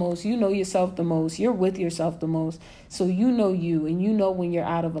yourself the most. You know yourself the most. You're with yourself the most. So you know you, and you know when you're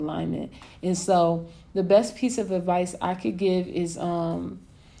out of alignment. And so the best piece of advice I could give is,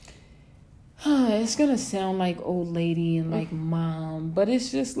 it's going to sound like old lady and like mom, but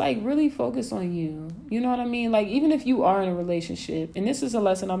it's just like really focus on you. You know what I mean? Like, even if you are in a relationship, and this is a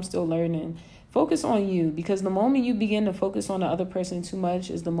lesson I'm still learning, focus on you, because the moment you begin to focus on the other person too much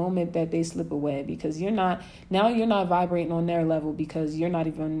is the moment that they slip away, because you're not vibrating on their level because you're not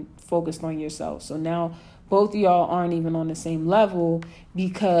even focused on yourself. So now both of y'all aren't even on the same level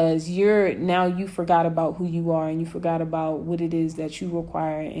because you forgot about who you are and you forgot about what it is that you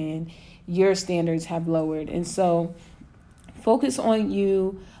require, and your standards have lowered. And so focus on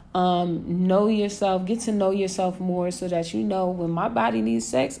you, know yourself, get to know yourself more so that you know when my body needs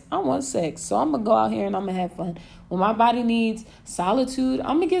sex, I want sex. So I'm going to go out here and I'm going to have fun. When my body needs solitude,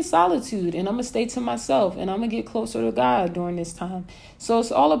 I'm going to get solitude and I'm going to stay to myself and I'm going to get closer to God during this time. So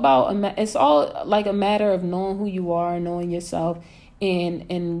it's all like a matter of knowing who you are, knowing yourself,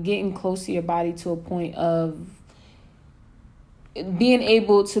 and getting close to your body to a point of being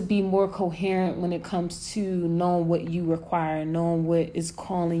able to be more coherent when it comes to knowing what you require, knowing what is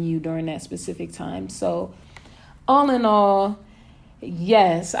calling you during that specific time. So all in all,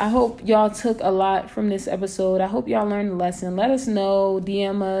 yes, I hope y'all took a lot from this episode. I hope y'all learned a lesson. Let us know,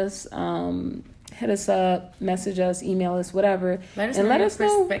 DM us, hit us up, message us, email us, whatever. Let us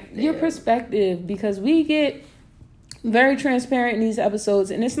know your perspective, because we get very transparent in these episodes,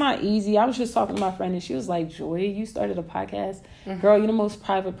 and it's not easy. I was just talking to my friend and she was like, Joy, you started a podcast? Girl, you're the most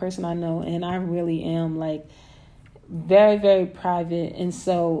private person I know, and I really am like very, very private. And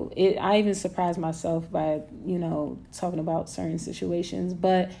so I even surprised myself by, talking about certain situations,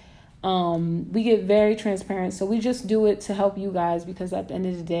 but we get very transparent. So we just do it to help you guys, because at the end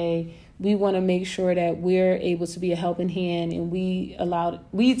of the day, we want to make sure that we're able to be a helping hand, and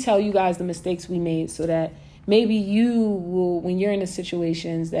we tell you guys the mistakes we made so that maybe you will, when you're in the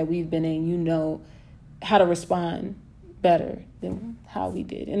situations that we've been in, you know how to respond better than how we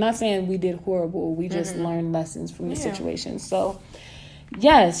did. And not saying we did horrible. We just learned lessons from the situation. So,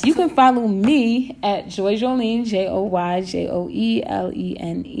 yes, you can follow me at Joy Jolene,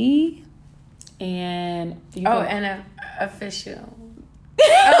 JoyJoelene. And and official.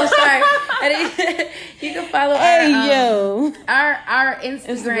 Oh, sorry. You can follow our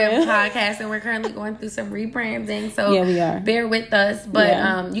Instagram podcast, and we're currently going through some rebranding. So yeah, we are. Bear with us.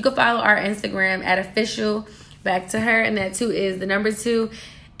 But you can follow our Instagram at official back to her, and that 2 is the number 2.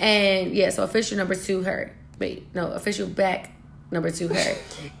 And yeah, so official number 2 her. Wait, no, official back number 2 her.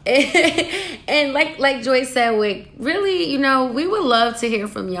 And like Joy said, really, we would love to hear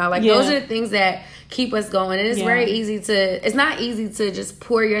from y'all. Like those are the things that keep us going. And it's it's not easy to just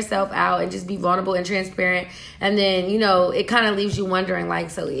pour yourself out and just be vulnerable and transparent. And then, it kind of leaves you wondering, like,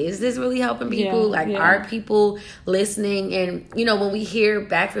 so is this really helping people? Are people listening? And, when we hear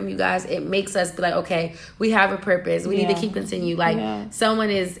back from you guys, it makes us be like, okay, we have a purpose. We need to keep continue. Like someone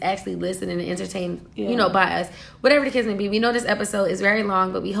is actually listening and entertained, by us. Whatever the case may be. We know this episode is very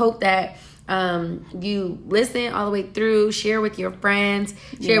long, but we hope that you listen all the way through, share with your friends,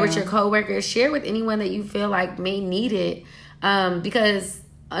 share with your coworkers, share with anyone that you feel like may need it, because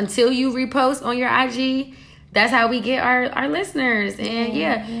until you repost on your IG, that's how we get our listeners.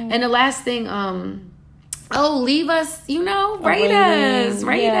 And and the last thing, leave us, rate us,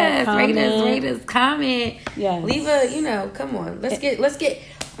 comment, leave a, come on, let's get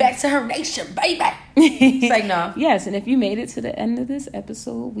back to her nation, baby. It's like, no. Yes, and if you made it to the end of this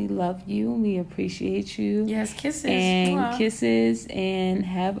episode, we love you. We appreciate you. Yes, kisses. And kisses, and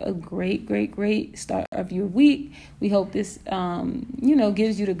have a great, great, great start of your week. We hope this,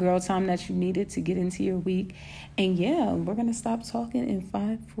 gives you the girl time that you needed to get into your week. And yeah, we're going to stop talking in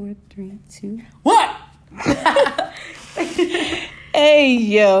 5, 4, 3, 2. What? Hey,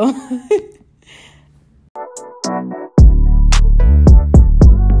 yo.